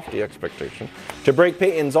 lofty expectation, to break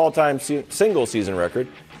Peyton's all-time single-season record,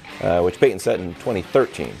 which Peyton set in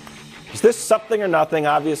 2013. Is this something or nothing?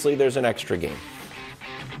 Obviously, there's an extra game.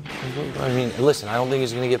 I mean, listen, I don't think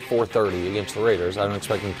he's going to get 430 against the Raiders. I don't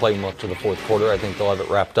expect him to play much to the fourth quarter. I think they'll have it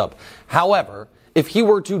wrapped up. However, if he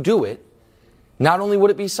were to do it, not only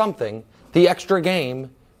would it be something, the extra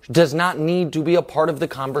game does not need to be a part of the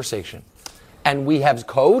conversation. And we have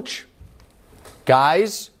coach,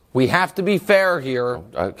 guys, we have to be fair here.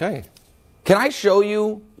 Okay. Can I show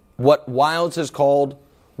you what Wildes has called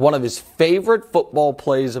one of his favorite football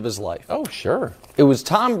plays of his life? Oh, sure. It was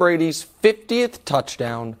Tom Brady's 50th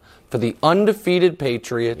touchdown for the undefeated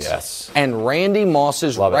Patriots. Yes. And Randy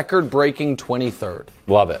Moss's record-breaking 23rd.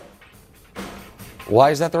 Love it.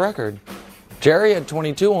 Why is that the record? Jerry had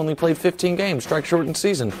 22, only played 15 games, strike shortened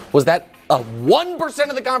season. Was that a 1%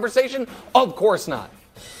 of the conversation? Of course not.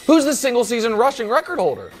 Who's the single-season rushing record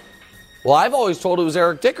holder? Well, I've always told it was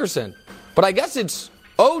Eric Dickerson. But I guess it's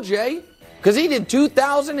OJ, because he did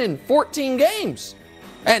 2,014 games.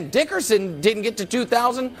 And Dickerson didn't get to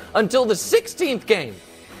 2,000 until the 16th game.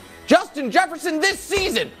 Justin Jefferson this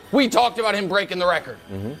season, we talked about him breaking the record.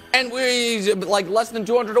 Mm-hmm. And we're like less than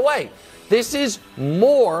 200 away. This is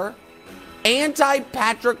more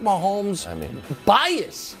anti-Patrick Mahomes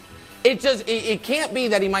bias. It can't be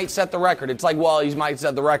that he might set the record. It's like, well, he might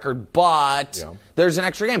set the record, but there's an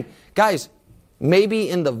extra game. Guys, maybe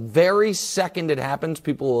in the very second it happens,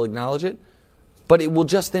 people will acknowledge it, but it will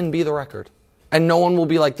just then be the record. And no one will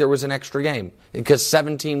be like there was an extra game, because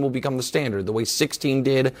 17 will become the standard, the way 16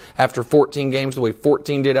 did after 14 games, the way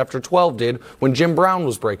 14 did after 12 did when Jim Brown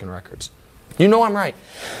was breaking records. You know I'm right.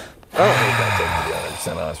 I don't hate that take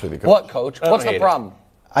together, honest with you, Coach. What, Coach? What's the problem?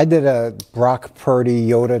 I did a Brock Purdy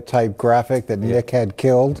Yoda-type graphic that Nick had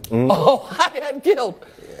killed. Oh, I had killed.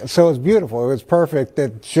 So it was beautiful. It was perfect.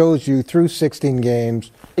 That shows you through 16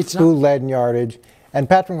 games who led in yardage. And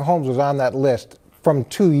Patrick Mahomes was on that list from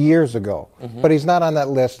 2 years ago. Mm-hmm. But he's not on that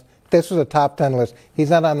list. This was a top 10 list. He's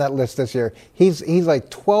not on that list this year. He's like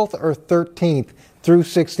 12th or 13th through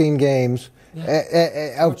 16 games of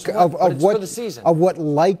what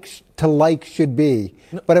like should be.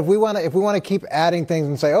 No. But if we want to keep adding things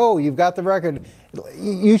and say, oh, you've got the record,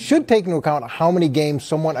 you should take into account how many games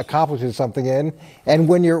someone accomplishes something in, and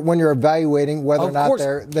when you're evaluating whether or not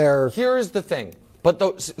they're. Here is the thing.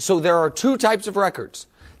 So there are two types of records.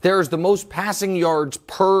 There's the most passing yards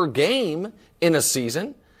per game in a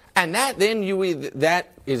season, and that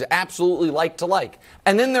is absolutely like to like.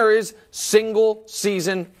 And then there is single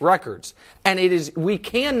season records. And we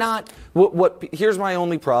cannot, here's my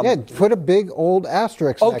only problem. Yeah, put a big old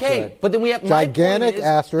asterisk next to it. But then we have, gigantic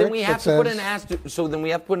asterisk. Then we have to put an asterisk, so then we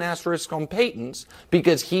have to put an asterisk on Peyton's,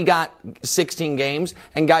 because he got 16 games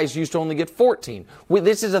and guys used to only get 14.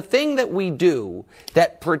 This is a thing that we do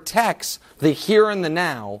that protects the here and the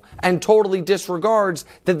now and totally disregards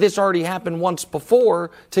that this already happened once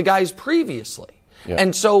before to guys previously. Yeah.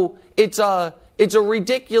 And so it's a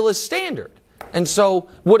ridiculous standard. And so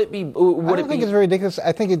would it be? I don't think it's ridiculous.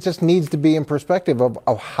 I think it just needs to be in perspective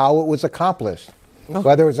of how it was accomplished,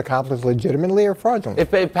 whether it was accomplished legitimately or fraudulently.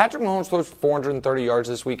 If Patrick Mahomes throws 430 yards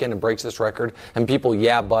this weekend and breaks this record, and people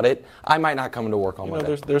butt it, I might not come into work on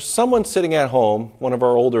Monday. There's someone sitting at home, one of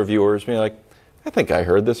our older viewers, being like, I think I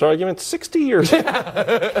heard this argument 60 years ago.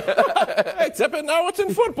 Except now it's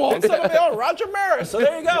in football instead of Roger Maris. So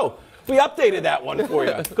there you go. We updated that one for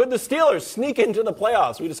you. Could the Steelers sneak into the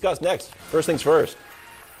playoffs? We discuss next. First things first.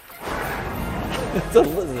 It's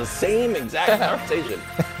the same exact conversation.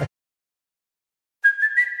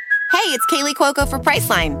 Hey, it's Kaylee Cuoco for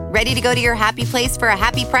Priceline. Ready to go to your happy place for a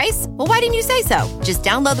happy price? Well, why didn't you say so? Just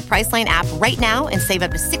download the Priceline app right now and save up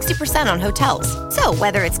to 60% on hotels. So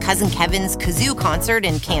whether it's Cousin Kevin's Kazoo Concert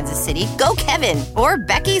in Kansas City, go Kevin, or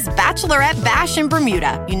Becky's Bachelorette Bash in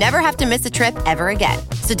Bermuda, you never have to miss a trip ever again.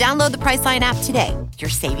 So download the Priceline app today. Your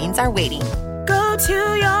savings are waiting. Go to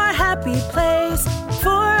your happy place for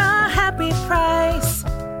a happy price.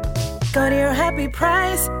 Go to your happy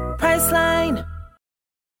price, Priceline.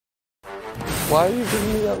 Why are you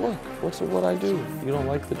giving me that look? What's what I do? You don't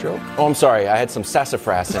like the joke? Oh, I'm sorry. I had some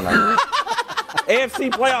sassafras in my AFC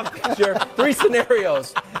playoff picture. 3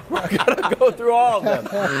 scenarios. We're going to go through all of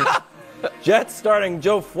them. Jets starting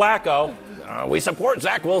Joe Flacco. We support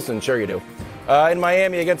Zach Wilson. Sure you do. In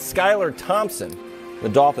Miami against Skylar Thompson. The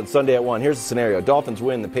Dolphins Sunday at 1. Here's the scenario. Dolphins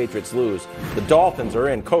win. The Patriots lose. The Dolphins are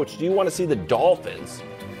in. Coach, do you want to see the Dolphins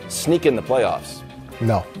sneak in the playoffs?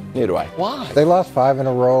 No. Neither do I. Why? They lost 5 in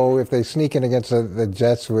a row. If they sneak in against the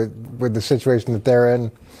Jets with the situation that they're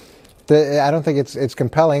in, I don't think it's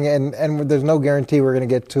compelling, and there's no guarantee we're going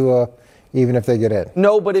to get to even if they get in.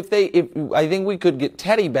 No, but if I think we could get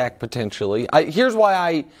Teddy back potentially. Here's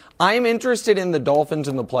why I'm interested in the Dolphins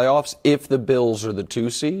in the playoffs if the Bills are the 2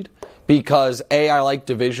 seed, because I like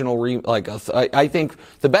divisional. I think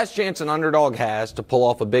the best chance an underdog has to pull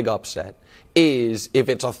off a big upset is if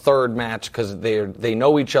it's a third match because they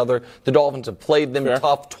know each other. The Dolphins have played them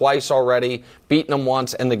tough twice already, beaten them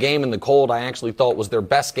once, and the game in the cold I actually thought was their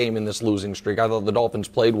best game in this losing streak. I thought the Dolphins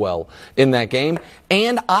played well in that game,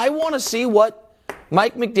 and I want to see what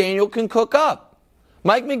Mike McDaniel can cook up.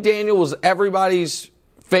 Mike McDaniel was everybody's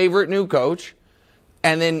favorite new coach,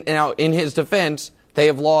 and then now in his defense, they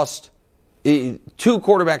have lost 2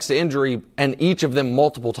 quarterbacks to injury, and each of them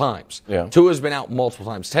multiple times. Yeah. Tua's been out multiple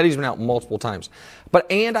times. Teddy's been out multiple times.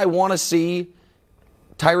 And I want to see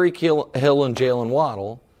Tyreek Hill and Jalen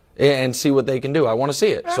Waddle and see what they can do. I want to see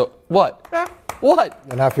it. So what? What?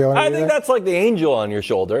 You're not feeling I think that's like the angel on your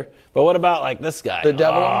shoulder. But what about like this guy? The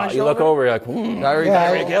devil on my shoulder? You look over, you're like,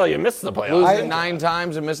 Tyreek Hill, you missed the playoffs. Losing 9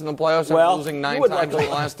 times and missing the playoffs. Well, losing 9 times in the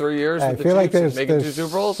last 3 years. I with the feel like Chiefs and there's making 2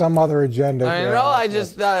 Super Bowls. some other agenda. I know. I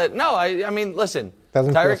just I mean, listen.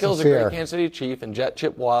 Tyreek Hill's a great Kansas City Chief, and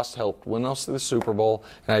Chip Wass helped win us the Super Bowl,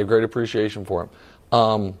 and I have great appreciation for him.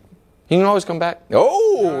 He can always come back.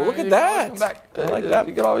 Oh, look at that. Come back. I like that.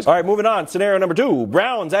 You can always. All right, moving on. Scenario number 2.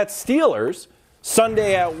 Browns at Steelers,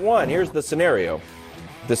 Sunday at 1. Here's the scenario.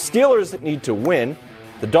 The Steelers need to win,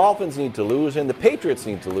 the Dolphins need to lose, and the Patriots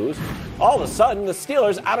need to lose. All of a sudden, the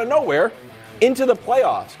Steelers, out of nowhere, into the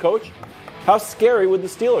playoffs. Coach, how scary would the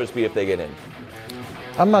Steelers be if they get in?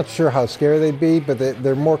 I'm not sure how scary they'd be, but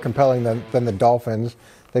they're more compelling than the Dolphins.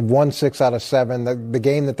 They've won 6 out of 7. The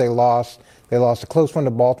game that they lost a close one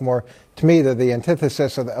to Baltimore. To me, they're the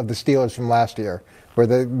antithesis of the Steelers from last year,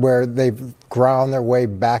 where they've ground their way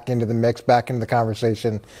back into the mix, back into the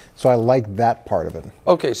conversation. So I like that part of it.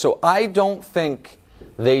 Okay, so I don't think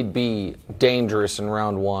they'd be dangerous in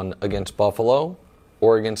round 1 against Buffalo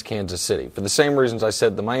or against Kansas City. For the same reasons I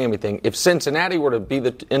said the Miami thing. If Cincinnati were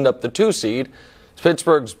to end up the 2 seed,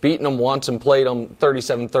 Pittsburgh's beaten them once and played them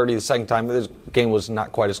 37-30 the second time. This game was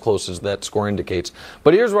not quite as close as that score indicates.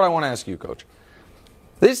 But here's what I want to ask you, Coach.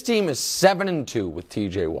 This team is 7-2 with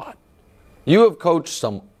T.J. Watt. You have coached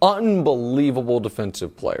some unbelievable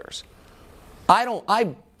defensive players.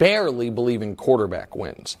 I barely believe in quarterback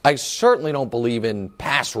wins. I certainly don't believe in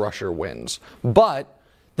pass rusher wins. But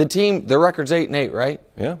the team, their record's 8-8, right?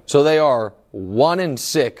 Yeah. So they are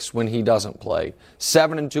 1-6 when he doesn't play,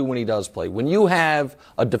 7-2 when he does play. When you have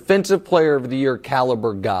a defensive player of the year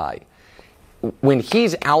caliber guy, when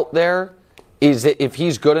he's out there, if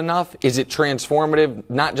he's good enough, is it transformative,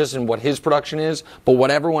 not just in what his production is, but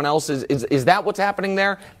what everyone else is? Is that what's happening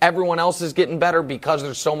there? Everyone else is getting better because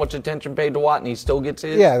there's so much attention paid to Watt and he still gets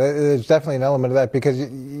his? Yeah, there's definitely an element of that because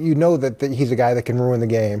you know that he's a guy that can ruin the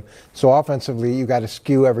game. So offensively, you got to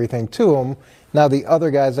skew everything to him. Now, the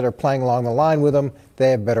other guys that are playing along the line with him,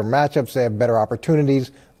 they have better matchups, they have better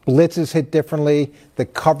opportunities. Blitzes hit differently. The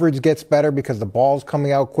coverage gets better because the ball's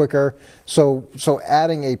coming out quicker. So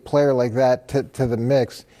adding a player like that to the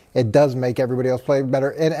mix, it does make everybody else play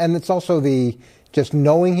better. And it's also the just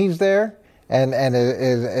knowing he's there and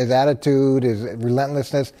his attitude, his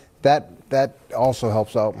relentlessness, that also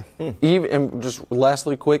helps out. And just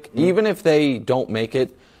lastly, quick, even if they don't make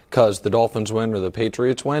it because the Dolphins win or the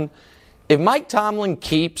Patriots win, if Mike Tomlin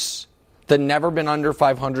keeps the never been under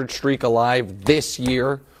 500 streak alive this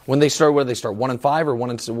year, when they start, whether they start 1-5 or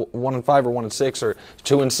 1-5 or 1-6 or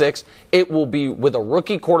 2-6, it will be with a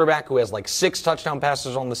rookie quarterback who has like 6 touchdown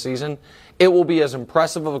passes on the season. It will be as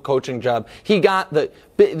impressive of a coaching job. He got the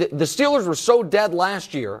Steelers were so dead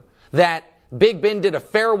last year that Big Ben did a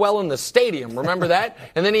farewell in the stadium. Remember that?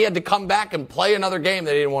 And then he had to come back and play another game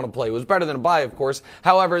that he didn't want to play. It was better than a bye, of course.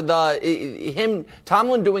 However,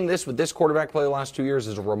 Tomlin doing this with this quarterback play the last 2 years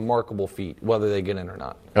is a remarkable feat, whether they get in or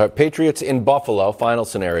not. Patriots in Buffalo, final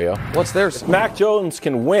scenario. What's theirs? If Mac Jones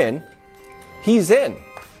can win, he's in.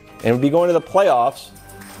 And will be going to the playoffs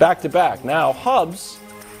back-to-back. Now, Hubs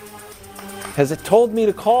has told me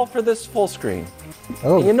to call for this full screen.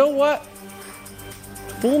 Oh. And you know what?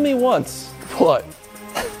 Fool me once. What?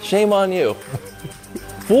 Shame on you.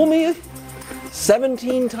 Fool me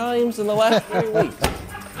 17 times in the last 3 weeks.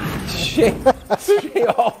 Shame.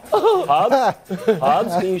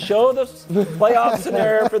 Hobbs, can you show the playoff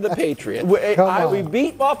scenario for the Patriots? We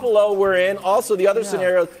beat Buffalo, we're in. Also, the other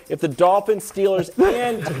scenario, if the Dolphins, Steelers,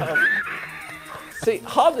 and... see,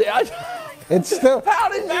 Hobbs... It's still. How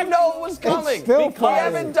did you know it was coming? Still We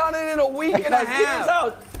haven't done it in a week and a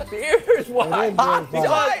half. Here's why.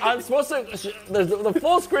 Because I'm supposed to. The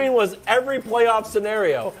full screen was every playoff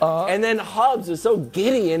scenario, and then Hubs is so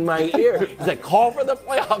giddy in my ear. He's like, "Call for the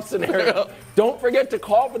playoff scenario. Don't forget to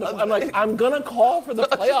call for the." I'm like, "I'm gonna call for the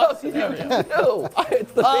playoff scenario."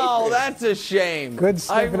 Oh, that's a shame. Good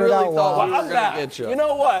sniffing I really it out, thought we Well, were I'm going to back. get you. You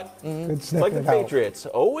know what? Good It's like the sniffing it out. Patriots,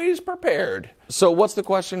 always prepared. So what's the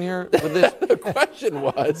question here with this? The question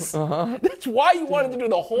was, that's why you wanted to do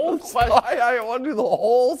the whole question. I want to do the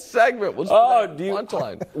whole segment. Was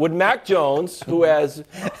punchline. Would Mac Jones, who has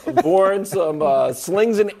borne some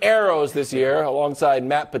slings and arrows this year alongside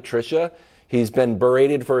Matt Patricia, he's been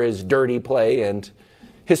berated for his dirty play and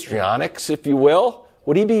histrionics, if you will,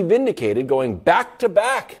 would he be vindicated going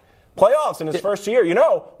back-to-back playoffs in his first year? You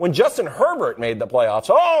know, when Justin Herbert made the playoffs,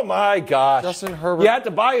 oh my gosh. Justin Herbert. You had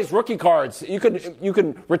to buy his rookie cards. You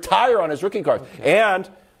could retire on his rookie cards. And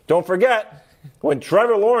don't forget, when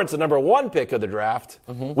Trevor Lawrence, the number 1 pick of the draft,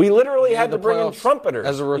 we literally had to bring in trumpeters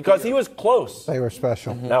as a rookie because he was close. They were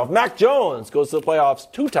special. Now, if Mac Jones goes to the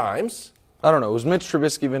playoffs 2 times. I don't know. Was Mitch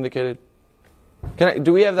Trubisky vindicated?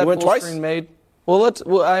 Do we have that went full twice? screen made? Well,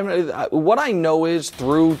 what I know is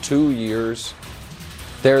through 2 years,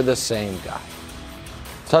 they're the same guy.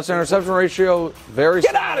 Touchdown interception ratio, very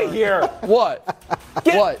Get out of here! What?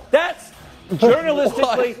 What? That's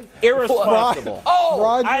journalistically irresponsible. Oh,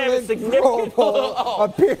 I have a significant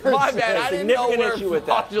appearance. My bad. I didn't know where issue with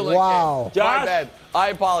that. fraudulent Wow. came. My bad. I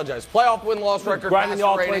apologize. Playoff win-loss record, Grinding the passer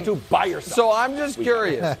all rating. 22 by yourself. So I'm just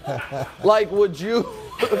curious. Like, would you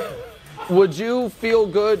feel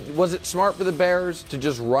good? Was it smart for the Bears to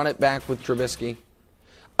just run it back with Trubisky?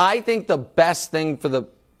 I think the best thing for the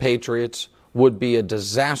Patriots would be a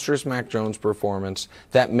disastrous Mac Jones performance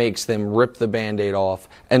that makes them rip the Band-Aid off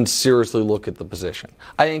and seriously look at the position.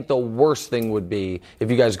 I think the worst thing would be if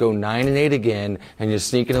you guys go 9-8 again and you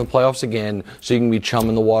sneak into the playoffs again so you can be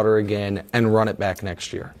chumming the water again and run it back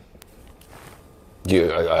next year.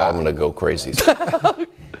 I'm going to go crazy.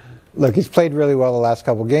 Look, he's played really well the last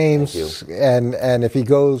couple games, and if he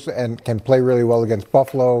goes and can play really well against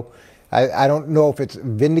Buffalo, I don't know if it's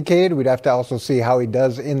vindicated. We'd have to also see how he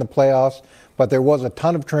does in the playoffs. But there was a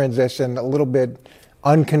ton of transition, a little bit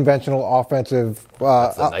unconventional offensive.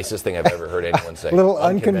 That's the nicest thing I've ever heard anyone say. A little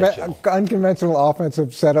unconventional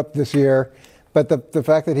offensive setup this year. But the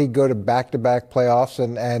fact that he'd go to back-to-back playoffs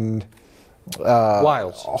and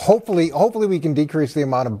Wilds. Hopefully we can decrease the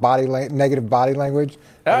amount of negative body language.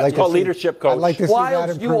 That's called leadership, coach. I'd like to see that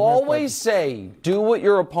Wilds, improvement. you always say, do what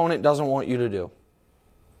your opponent doesn't want you to do.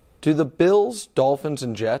 Do the Bills, Dolphins,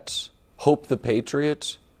 and Jets hope the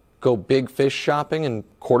Patriots go big fish shopping and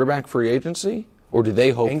quarterback free agency? Or do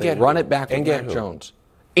they hope they run it back with Mac Jones?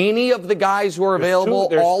 Any of the guys who are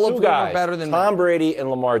available, all of them are better than Tom Brady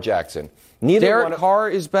and Lamar Jackson. Neither Derek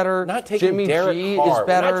Carr is better. Not taking Jimmy Derek G Carr. is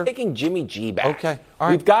better. We're not taking Jimmy G back. Okay. All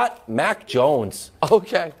right. We've got Mac Jones.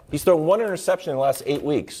 Okay. He's thrown 1 interception in the last 8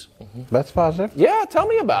 weeks. That's positive. Yeah, tell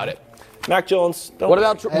me about it. Mac Jones. What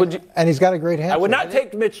about and he's got a great hand. I would not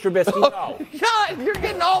take Mitch Trubisky. No. God, you're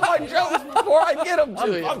getting all my jokes before I get them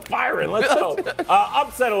to you. I'm firing. Let's go.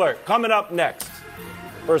 Upset alert coming up next.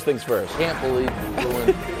 First things first. Can't believe you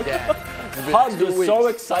ruined Dad. Hugs was so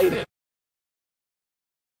excited.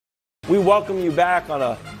 We welcome you back on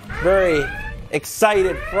a very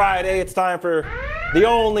excited Friday. It's time for the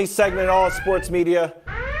only segment in all of sports media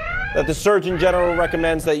that the Surgeon General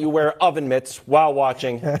recommends that you wear oven mitts while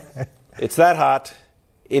watching. It's that hot.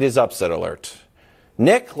 It is upset alert.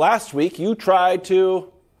 Nick, last week you tried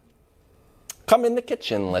to come in the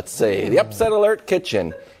kitchen, let's say, the upset alert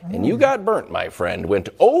kitchen, and you got burnt, my friend. Went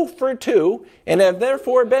 0 for 2 and have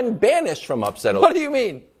therefore been banished from upset alert. What do you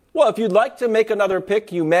mean? Well, if you'd like to make another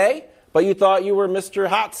pick, you may, but you thought you were Mr.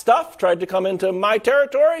 Hot Stuff, tried to come into my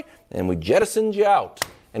territory, and we jettisoned you out.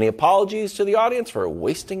 Any apologies to the audience for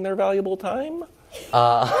wasting their valuable time?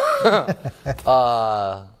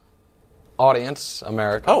 Audience,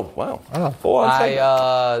 America. Oh, wow. Full on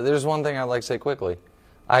segment. There's one thing I'd like to say quickly.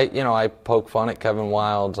 I poke fun at Kevin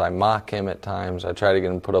Wildes. I mock him at times. I try to get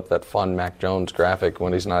him to put up that fun Mac Jones graphic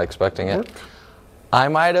when he's not expecting it. I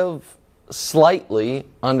might have slightly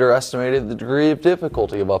underestimated the degree of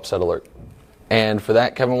difficulty of upset alert. And for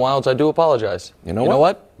that, Kevin Wildes, I do apologize. You know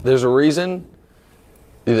what? There's a reason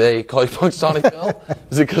they call you Punxsutawney Phil.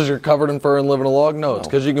 Is it because you're covered in fur and live in a log? No, it's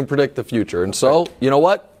because you can predict the future. And so, you know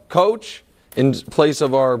what, Coach? In place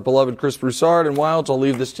of our beloved Chris Broussard and Wildes, I'll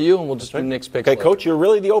leave this to you, and we'll just do Nick's picks. Okay, Coach, you're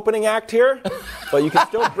really the opening act here, but you can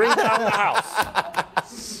still bring down the house.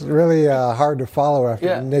 It's really hard to follow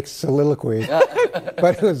after Nick's soliloquy.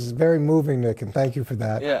 But it was very moving, Nick, and thank you for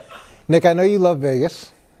that. Yeah. Nick, I know you love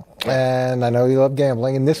Vegas, and I know you love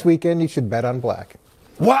gambling, and this weekend you should bet on black.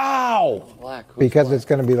 Wow! Because it's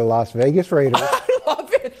going to be the Las Vegas Raiders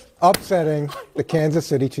upsetting the Kansas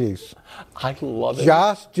City Chiefs. I love it.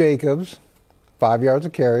 Josh Jacobs, 5 yards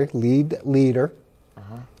of carry, leader.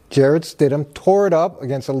 Jarrett Stidham tore it up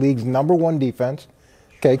against the league's number 1 defense.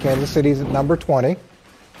 Okay, Kansas City's at number 20.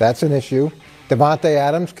 That's an issue. Devontae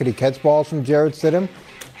Adams, could he catch balls from Jarrett Stidham?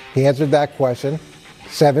 He answered that question.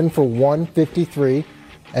 7 for 153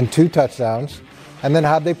 and 2 touchdowns. And then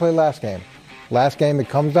how'd they play last game? Last game, it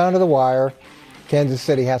comes down to the wire. Kansas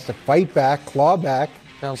City has to fight back, claw back,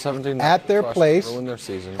 down 17 at their place, ruin their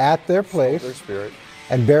season, at their place, their spirit,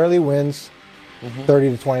 and barely wins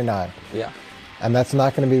 30-29. Yeah. And that's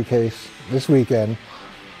not going to be the case this weekend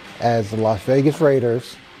as the Las Vegas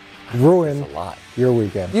Raiders ruin your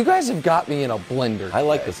weekend. You guys have got me in a blender. I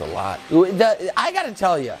like this a lot. I got to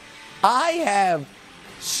tell you, I have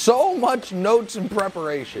so much notes in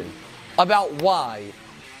preparation about why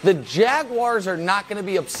the Jaguars are not going to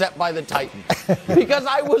be upset by the Titans. Because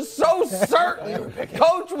I was so certain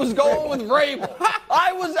Coach was going with Vrabel.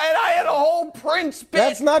 I had a whole Prince bit.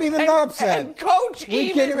 That's not even an upset. And Coach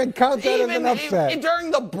can't even count that as an upset. During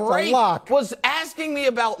the break was asking me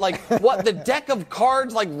about what the deck of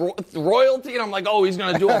cards, royalty, and I'm like, oh, he's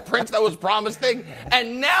going to do a Prince that was promised thing.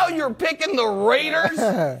 And now you're picking the Raiders?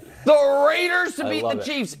 The Raiders to beat the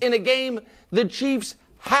Chiefs in a game the Chiefs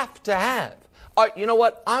have to have. All right, you know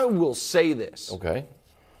what? I will say this. Okay.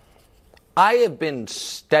 I have been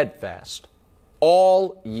steadfast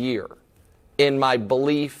all year in my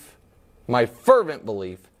belief, my fervent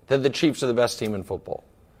belief, that the Chiefs are the best team in football.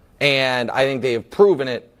 And I think they have proven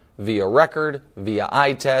it via record, via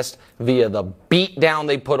eye test, via the beatdown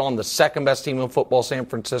they put on the second best team in football, San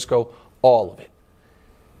Francisco, all of it.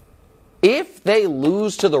 If they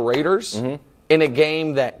lose to the Raiders in a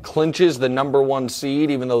game that clinches the number 1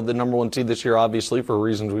 seed, even though the number 1 seed this year, obviously, for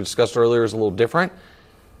reasons we discussed earlier, is a little different,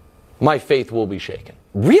 my faith will be shaken.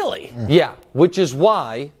 Really? Yeah, which is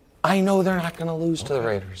why I know they're not going to lose to the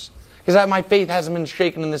Raiders. Because my faith hasn't been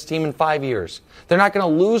shaken in this team in 5 years. They're not going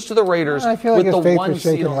to lose to the Raiders I feel like with his the faith 1 was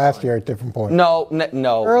seed shaken last year at different points. No.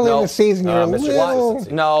 Early in the season, you're a little...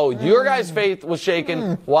 No, your guys' faith was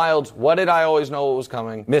shaken. Wilds, what did I always know was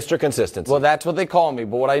coming? Mr. Consistency. Well, that's what they call me.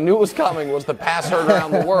 But what I knew was coming was the pass heard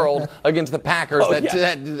around the world against the Packers. That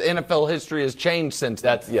NFL history has changed since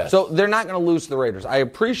then. So they're not going to lose to the Raiders. I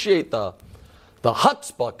appreciate the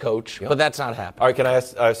chutzpah, Coach, but that's not happening. All right, can I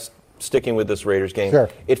ask sticking with this Raiders game? Sure.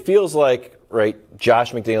 It feels like,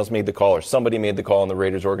 Josh McDaniels made the call, or somebody made the call in the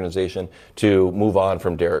Raiders organization to move on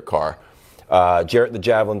from Derek Carr. Jarrett the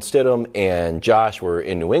Javelin Stidham and Josh were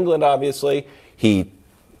in New England, obviously. He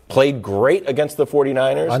played great against the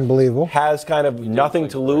 49ers. Unbelievable. Has kind of nothing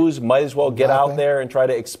to lose, might as well get out there and try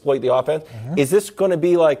to exploit the offense. Is this going to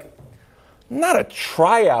be not a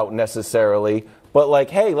tryout necessarily, but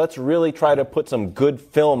hey, let's really try to put some good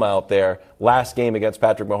film out there last game against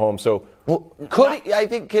Patrick Mahomes. So, can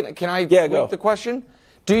I make the question?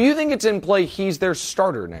 Do you think it's in play he's their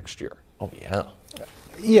starter next year? Oh, yeah.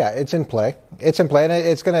 Yeah, it's in play. It's in play,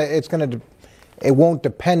 and it won't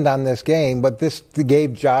depend on this game, but this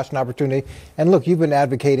gave Josh an opportunity. And look, you've been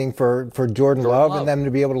advocating for Jordan Love and them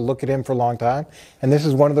to be able to look at him for a long time. And this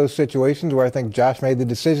is one of those situations where I think Josh made the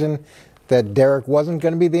decision that Derek wasn't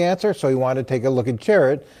going to be the answer, so he wanted to take a look at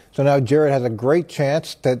Jarrett. So now Jarrett has a great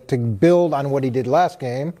chance to build on what he did last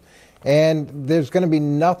game, and there's going to be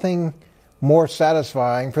nothing more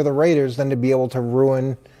satisfying for the Raiders than to be able to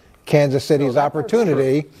ruin Kansas City's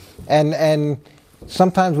opportunity. And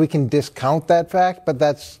sometimes we can discount that fact, but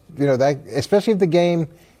that's, that especially if the game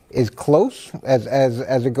is close as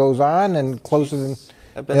it goes on and closer than...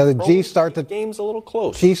 the game's a little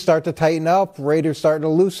close. Chiefs start to tighten up. Raiders starting to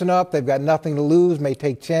loosen up. They've got nothing to lose. May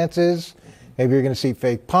take chances. Maybe you're going to see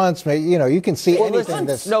fake punts. You can see anything in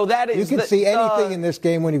this. No, that is. You can see anything in this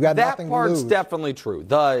game when you've got nothing to lose. That part's definitely true.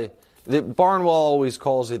 The Barnwell always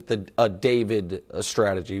calls it a David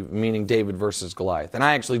strategy, meaning David versus Goliath. And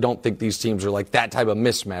I actually don't think these teams are that type of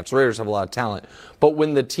mismatch. The Raiders have a lot of talent. But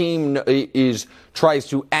when the team tries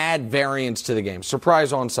to add variance to the game,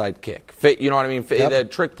 surprise onside kick, you know what I mean? The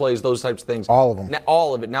trick plays, those types of things. All of them.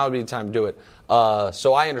 All of it. Now would be the time to do it.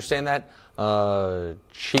 So I understand that.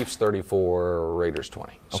 Chiefs 34, Raiders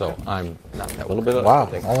 20. So I'm not that little bit of wow.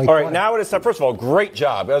 All right, now it is time. First of all, great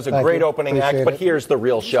job. That was a great opening act, but here's the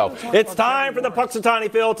real show. It's time for the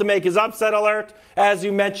Puxatawny Phil to make his upset alert. As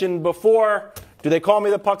you mentioned before, do they call me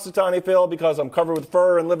the Puxatawny Phil because I'm covered with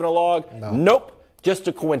fur and live in a log? No. Nope. just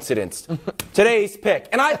a coincidence. Today's pick,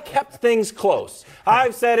 and I've kept things close.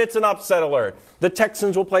 I've said it's an upset alert. The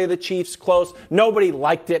Texans will play the Chiefs close. Nobody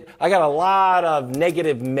liked it. I got a lot of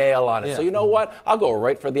negative mail on it. Yeah. So you know what? I'll go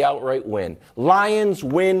right for the outright win. Lions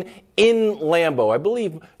win in Lambeau. I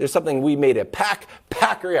believe there's something we made a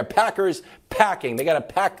Packers packing. They got to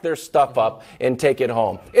pack their stuff up and take it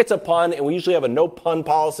home. It's a pun, and we usually have a no pun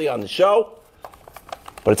policy on the show.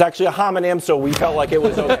 But it's actually a homonym, so we felt like it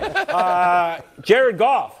was okay. Jared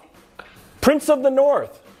Goff, Prince of the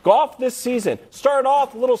North. Goff this season started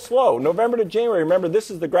off a little slow, November to January. Remember, this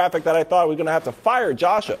is the graphic that I thought we were going to have to fire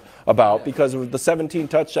Joshua about because of the 17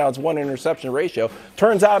 touchdowns, 1 interception ratio.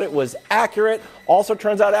 Turns out it was accurate. Also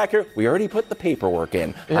turns out accurate, we already put the paperwork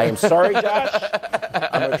in. I am sorry, Josh.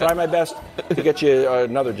 I'm going to try my best to get you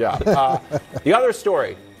another job. The other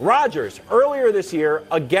story, Rodgers, earlier this year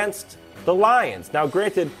against the Lions. Now,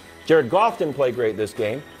 granted, Jared Goff didn't play great this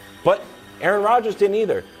game, but Aaron Rodgers didn't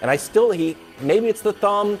either. And maybe it's the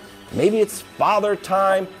thumb, maybe it's father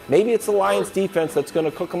time, maybe it's the Lions defense that's going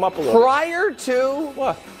to cook him up a little. Prior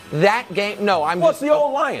to that game, it's the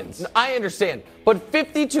old Lions. I understand. But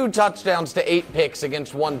 52 touchdowns to 8 picks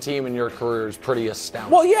against one team in your career is pretty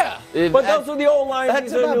astounding. Well, yeah. But those are the old Lions.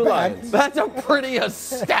 These are the new Lions. That's a pretty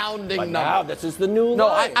astounding number. Now, this is the new Lions. No,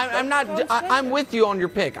 I'm not. I'm with you on your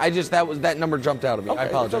pick. That number jumped out of me. Okay, I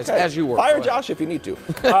apologize. okay. As you were. Fire Josh if you need to.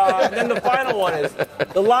 Then the final one is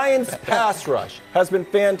the Lions' pass rush has been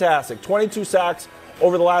fantastic. 22 sacks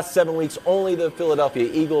over the last 7 weeks. Only the Philadelphia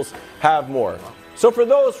Eagles have more. So for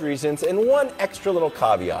those reasons, and one extra little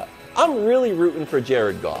caveat, I'm really rooting for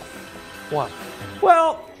Jared Goff. Why?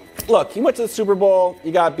 Well, look, he went to the Super Bowl.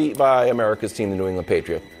 You got beat by America's team, the New England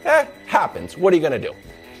Patriots. Happens. What are you going to do?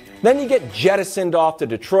 Then you get jettisoned off to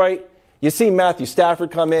Detroit. You see Matthew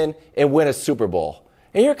Stafford come in and win a Super Bowl.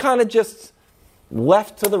 And you're kind of just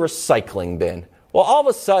left to the recycling bin. Well, all of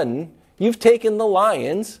a sudden, you've taken the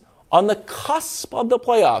Lions on the cusp of the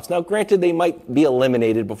playoffs. Now, granted, they might be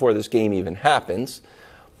eliminated before this game even happens,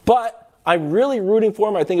 but I'm really rooting for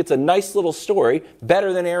him. I think it's a nice little story,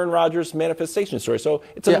 better than Aaron Rodgers' manifestation story. So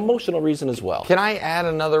it's an emotional reason as well. Can I add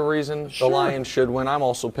another reason the Lions should win? I'm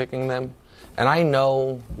also picking them. And I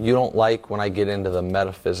know you don't like when I get into the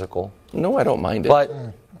metaphysical. No, I don't mind it. But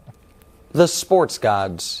the sports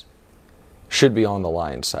gods should be on the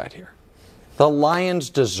Lions side here. The Lions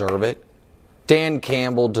deserve it. Dan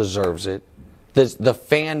Campbell deserves it. The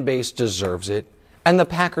fan base deserves it. And the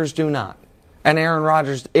Packers do not. And Aaron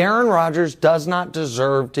Rodgers does not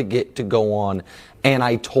deserve to get to go on and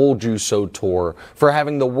I told you so tour for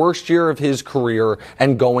having the worst year of his career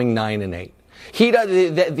and going 9-8. He does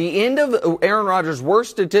the end of Aaron Rodgers'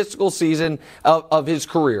 worst statistical season of his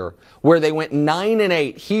career, where they went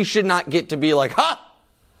 9-8. He should not get to be like,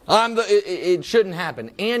 it shouldn't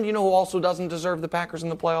happen. And you know who also doesn't deserve the Packers in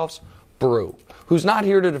the playoffs? Brew, who's not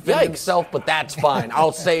here to defend himself, but that's fine.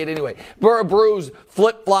 I'll say it anyway. Brew's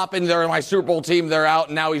flip-flopping. They're my Super Bowl team. They're out,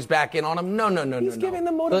 and now he's back in on them. No. He's giving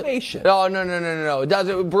them motivation. No. It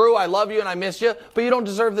doesn't. Brew, I love you and I miss you, but you don't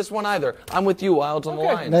deserve this one either. I'm with you, Wilds, on the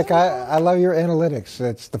Lions. Nick, I love your analytics.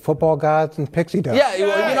 It's the football gods and pixie dust. Yeah,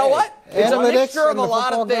 you know what? It's a mixture of a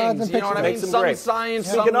lot of gods things. You know what I mean? Some science,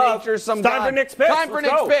 some nature, some time for Nick's picks. Time for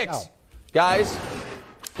Nick's picks. Guys,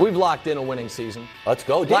 we've locked in a winning season. Let's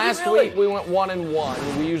go. Last week we went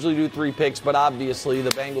 1-1. We usually do 3 picks, but obviously the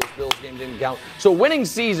Bengals-Bills game didn't count. So winning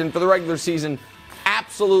season for the regular season,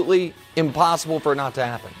 absolutely impossible for it not to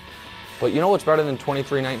happen. But you know what's better than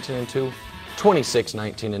 23-19-2?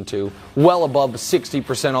 26-19-2. Well above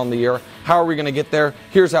 60% on the year. How are we going to get there?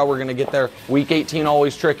 Here's how we're going to get there. Week 18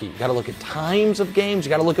 always tricky. You got to look at times of games. You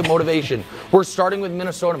got to look at motivation. We're starting with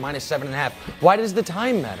Minnesota -7.5. Why does the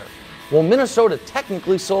time matter? Well, Minnesota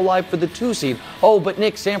technically still alive for the 2 seed. Oh, but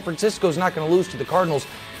Nick, San Francisco's not going to lose to the Cardinals.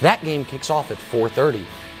 That game kicks off at 4:30.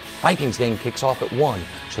 Vikings game kicks off at 1.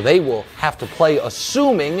 So they will have to play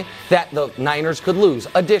assuming that the Niners could lose.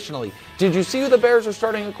 Additionally, did you see who the Bears are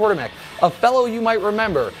starting at quarterback? A fellow you might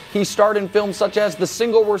remember. He starred in films such as the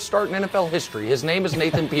single worst start in NFL history. His name is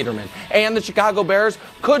Nathan Peterman. And the Chicago Bears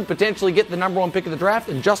could potentially get the #1 pick of the draft.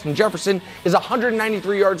 And Justin Jefferson is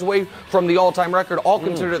 193 yards away from the all-time record. All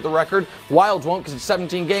considered at the record. Wilds won't because it's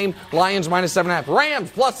 17 game. Lions -7.5.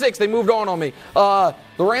 Rams +6. They moved on me. The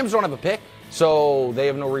Rams don't have a pick, so they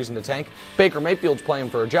have no reason to tank. Baker Mayfield's playing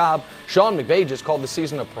for a job. Sean McVay just called the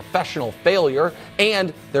season a professional failure.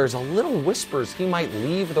 And there's a little whispers he might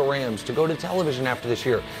leave the Rams to go to television after this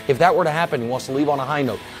year. If that were to happen, he wants to leave on a high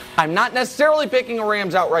note. I'm not necessarily picking a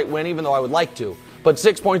Rams outright win, even though I would like to. But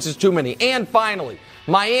 6 points is too many. And finally,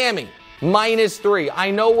 Miami -3.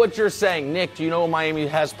 I know what you're saying. Nick, do you know who Miami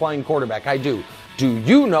has playing quarterback? I do. Do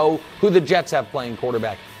you know who the Jets have playing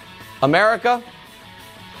quarterback? America,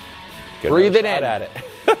 breathe it in. At it.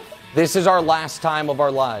 This is our last time of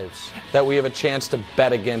our lives that we have a chance to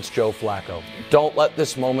bet against Joe Flacco. Don't let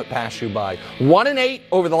this moment pass you by. 1-8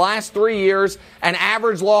 over the last 3 years, an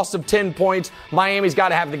average loss of 10 points. Miami's got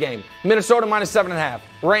to have the game. Minnesota -7.5.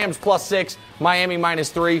 Rams +6. Miami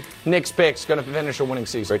 -3. Nick's picks going to finish a winning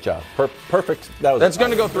season. Great job. Perfect. That's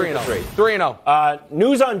going to go 3-0. 3-0.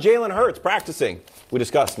 News on Jalen Hurts practicing. We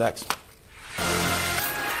discuss next.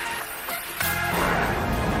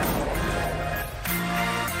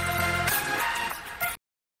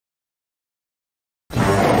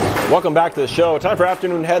 Welcome back to the show. Time for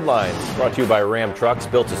afternoon headlines. Brought to you by Ram Trucks,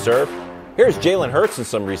 built to serve. Here's Jalen Hurts in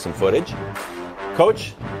some recent footage.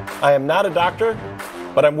 Coach, I am not a doctor,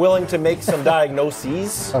 but I'm willing to make some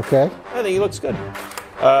diagnoses. Okay. I think he looks good.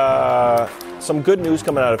 Some good news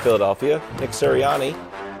coming out of Philadelphia. Nick Sirianni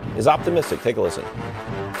is optimistic. Take a listen.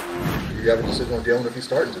 You have a decision on Jalen if he's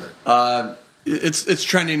starting today? It's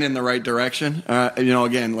trending in the right direction.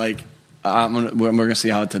 Again, like we're gonna see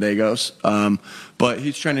how today goes. But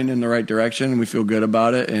he's trending in the right direction, and we feel good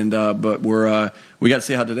about it. And but we got to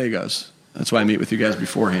see how today goes. That's why I meet with you guys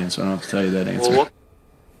beforehand, so I don't have to tell you that answer.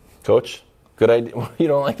 Coach, good idea. You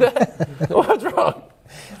don't like that? What's wrong?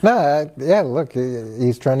 No, yeah. Look,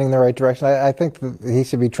 he's trending in the right direction. I think that he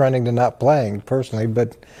should be trending to not playing personally,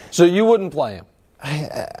 but so you wouldn't play him.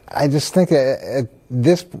 I just think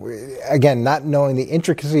this, again, not knowing the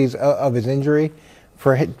intricacies of his injury,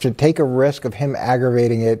 for him to take a risk of him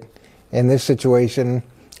aggravating it in this situation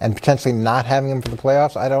and potentially not having him for the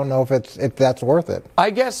playoffs, I don't know if that's worth it. I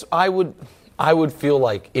guess I would feel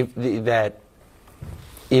like if the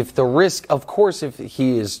risk, of course, if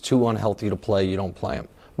he is too unhealthy to play, you don't play him.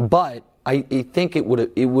 But I think it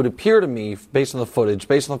would appear to me, based on the footage,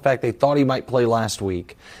 based on the fact they thought he might play last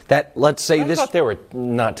week, that let's say I thought they were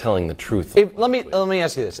not telling the truth. Let me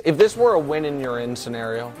ask you this: if this were a win and you're in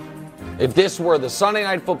scenario, if this were the Sunday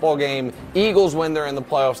night football game, Eagles win, they're in the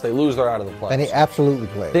playoffs, they lose, they're out of the playoffs. Then he absolutely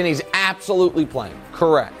plays. Then he's absolutely playing.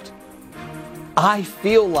 Correct. I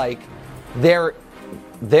feel like their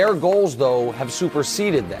goals, though, have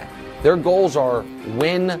superseded that. Their goals are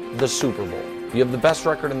win the Super Bowl. You have the best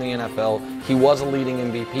record in the NFL. He was a leading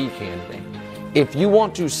MVP candidate. If you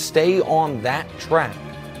want to stay on that track,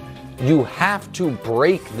 you have to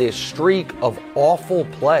break this streak of awful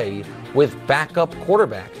play with backup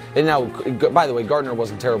quarterback. And now, by the way, Gardner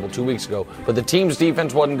wasn't terrible 2 weeks ago, but the team's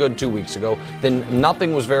defense wasn't good 2 weeks ago. Then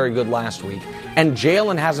nothing was very good last week. And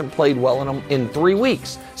Jalen hasn't played well in 3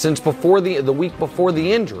 weeks, since before the week before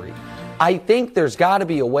the injury. I think there's got to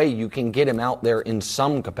be a way you can get him out there in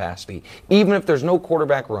some capacity, even if there's no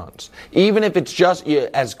quarterback runs, even if it's just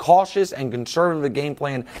as cautious and conservative a game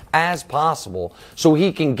plan as possible, so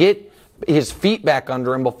he can get his feet back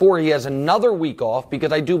under him before he has another week off,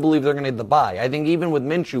 because I do believe they're going to get the bye. I think even with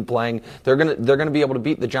Minshew playing, they're going to be able to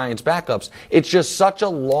beat the Giants' backups. It's just such a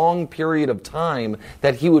long period of time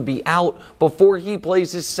that he would be out before he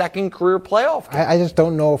plays his second career playoff game. I just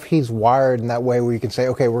don't know if he's wired in that way where you can say,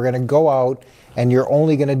 okay, we're going to go out and you're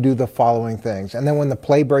only going to do the following things. And then when the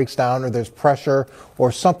play breaks down or there's pressure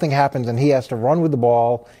or something happens and he has to run with the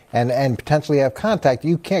ball and potentially have contact,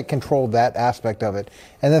 you can't control that aspect of it.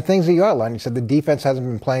 And the things that you outlined, you said the defense hasn't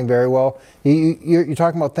been playing very well. You're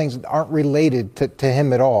talking about things that aren't related to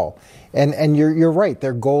him at all. And you're right.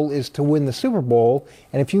 Their goal is to win the Super Bowl.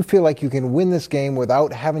 And if you feel like you can win this game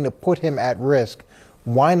without having to put him at risk,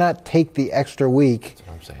 why not take the extra week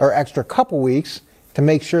or extra couple weeks to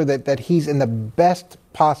make sure that he's in the best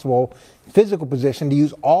possible physical position to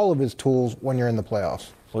use all of his tools when you're in the playoffs?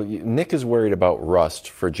 Well, Nick is worried about rust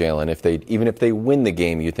for Jalen. Even if they win the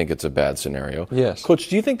game, you think it's a bad scenario. Yes. Coach,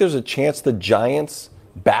 do you think there's a chance the Giants'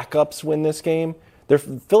 backups win this game?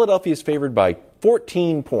 Philadelphia is favored by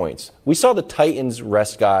 14 points. We saw the Titans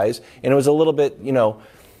rest guys, and it was a little bit,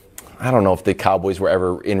 I don't know if the Cowboys were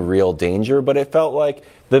ever in real danger, but it felt like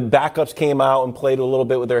the backups came out and played a little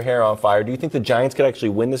bit with their hair on fire. Do you think the Giants could actually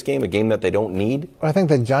win this game, a game that they don't need? I think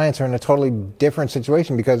the Giants are in a totally different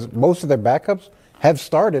situation because most of their backups have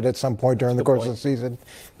started at some point during the course of the season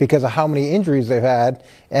because of how many injuries they've had,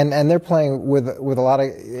 and they're playing with a lot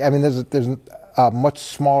of. I mean, there's a much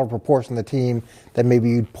smaller proportion of the team that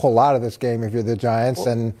maybe you'd pull out of this game if you're the Giants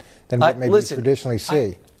than what maybe you traditionally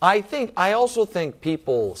see. I also think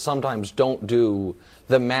people sometimes don't do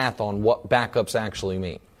the math on what backups actually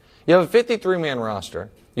mean. You have a 53-man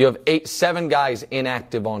roster. You have 7 guys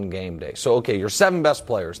inactive on game day. So, okay, your 7 best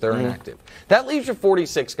players, they're inactive. That leaves you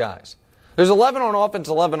 46 guys. There's 11 on offense,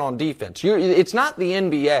 11 on defense. It's not the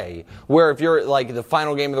NBA where if you're like the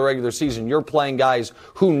final game of the regular season, you're playing guys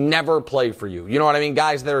who never play for you. You know what I mean?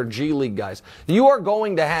 Guys that are G League guys. You are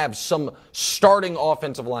going to have some starting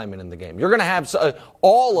offensive linemen in the game. You're going to have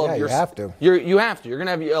all of your... you have to. You have to. You're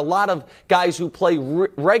going to have a lot of guys who play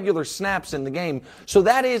regular snaps in the game. So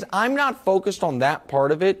that is, I'm not focused on that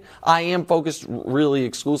part of it. I am focused really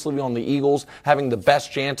exclusively on the Eagles having the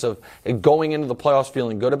best chance of going into the playoffs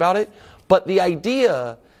feeling good about it. But the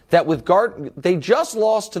idea that with they just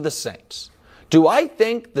lost to the Saints. Do I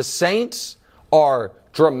think the Saints are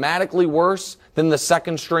dramatically worse than the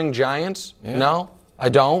second-string Giants? Yeah. No, I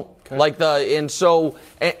don't. Okay.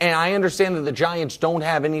 And I understand that the Giants don't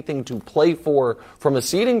have anything to play for from a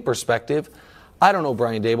seeding perspective. I don't know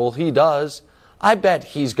Brian Daboll. He does. I bet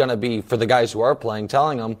he's going to be, for the guys who are playing,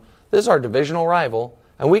 telling them, this is our divisional rival,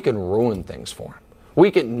 and we can ruin things for him. We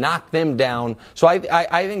can knock them down. So I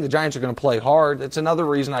think the Giants are going to play hard. It's another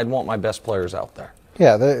reason I'd want my best players out there.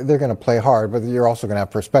 Yeah, they're going to play hard, but you're also going to have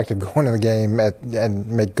perspective going into the game and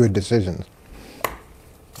make good decisions.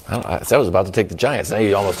 I was about to take the Giants. Now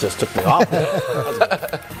you almost just took me off.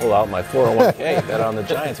 Pull out my 401k, bet on the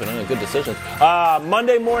Giants, but no good decisions.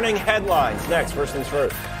 Monday morning headlines. Next, first things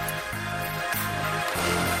first.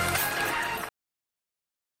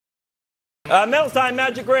 Medals time,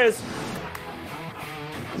 Magic Riz.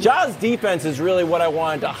 Ja's defense is really what I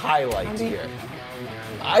wanted to highlight here.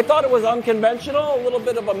 I thought it was unconventional, a little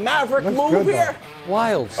bit of a maverick move here.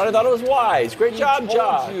 Wild. But I thought it was wise. Great job,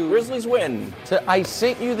 Ja. Grizzlies win. I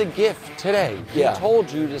sent you the gift today. Yeah. He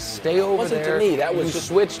told you to stay over there. It wasn't to me. That was just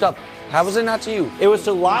switched up. How was it not to you? It was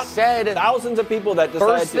to thousands of people that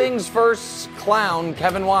decided First things first, clown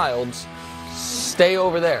Kevin Wildes, stay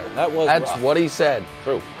over there. That's rough. what he said.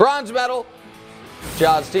 True. Bronze medal,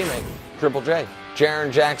 Ja's teammate, Triple J.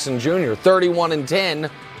 Jaren Jackson Jr.,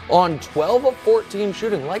 31-10 on 12 of 14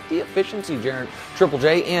 shooting. Like the efficiency, Triple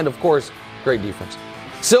J, and of course, great defense.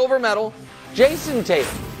 Silver medal, Jason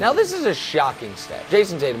Tatum. Now this is a shocking stat.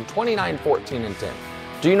 Jason Tatum, 29, 14, and 10.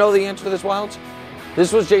 Do you know the answer to this, Wildes?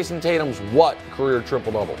 This was Jason Tatum's what career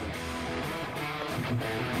triple-double?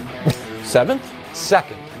 7th?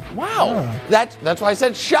 Second. Wow. That's why I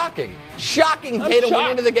said shocking. Shocking. Tatum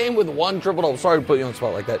went into the game with 1 triple-double. Sorry to put you on the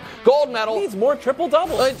spot like that. Gold medal. He needs more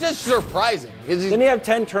triple-doubles. It's just surprising. Didn't he have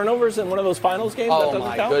 10 turnovers in one of those finals games? Oh,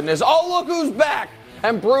 my goodness. Oh, look who's back.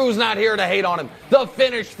 And Brew's not here to hate on him. The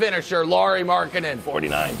finisher, Lauri Markkanen.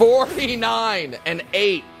 49 and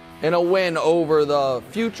 8 in a win over the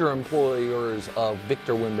future employers of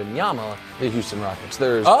Victor Wembanyama, the Houston Rockets.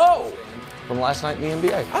 There's from last night in the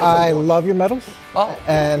NBA. I love your medals. Oh.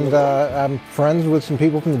 And I'm friends with some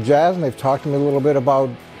people from the Jazz, and they've talked to me a little bit about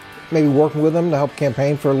maybe working with them to help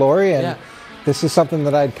campaign for Lauri. And this is something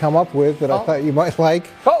that I'd come up with that I thought you might like.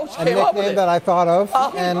 Coach a nickname that I thought of.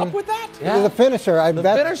 Came up with that? The finisher.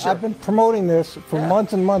 I've been promoting this for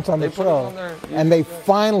months and months on the show. And they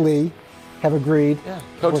finally have agreed. Yeah.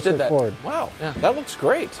 Coach did that. Forward. Wow. Yeah. That looks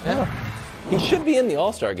great. Yeah. He should be in the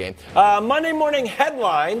All-Star game. Monday morning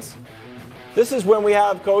headlines. This is when we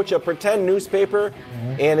have, Coach, a pretend newspaper,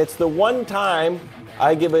 and it's the one time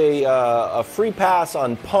I give a free pass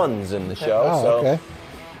on puns in the show. So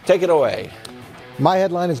take it away. My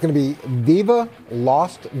headline is going to be Viva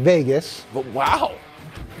Lost Vegas. But wow.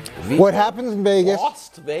 What happens in Vegas,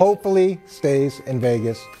 Lost Vegas hopefully stays in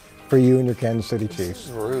Vegas for you and your Kansas City Chiefs. This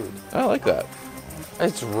is rude. I like that.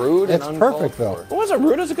 It's rude and It's perfect, though. It wasn't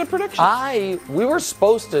rude. It was a good prediction. We were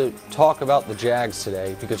supposed to talk about the Jags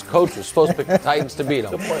today because Coach was supposed to pick the Titans to beat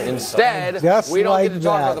them. Instead, we don't get to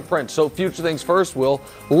talk about the Prince. So future things first, Will.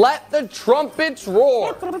 Let the trumpets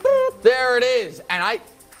roar. There it is. And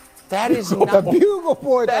that is not... The Bugle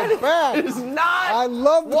Boys are back. That is not I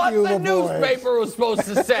love the what Bugle the newspaper was supposed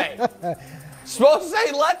to say. Supposed to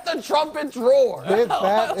say, let the trumpets roar.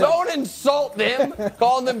 Don't insult them,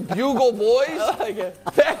 calling them Bugle Boys.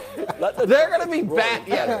 They're going to be back.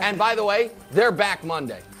 Yeah. And by the way, they're back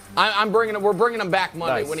Monday. We're bringing them back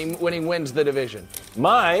Monday when he wins the division.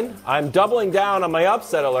 Mine, I'm doubling down on my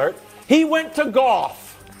upset alert. He went to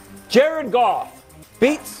golf. Jared Goff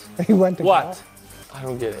beats. He went to what? I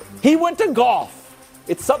don't get it. He went to golf.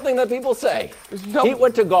 It's something that people say. He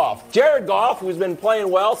went to golf. Jared Goff, who's been playing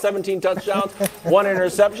well, 17 touchdowns, 1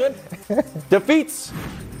 interception, defeats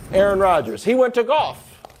Aaron Rodgers. He went to golf.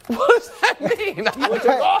 What does that mean? He went to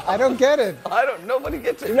golf. I don't get it. Nobody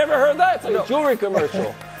gets it. You never heard that? It's a jewelry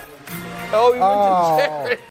commercial. Oh, he went to Jared.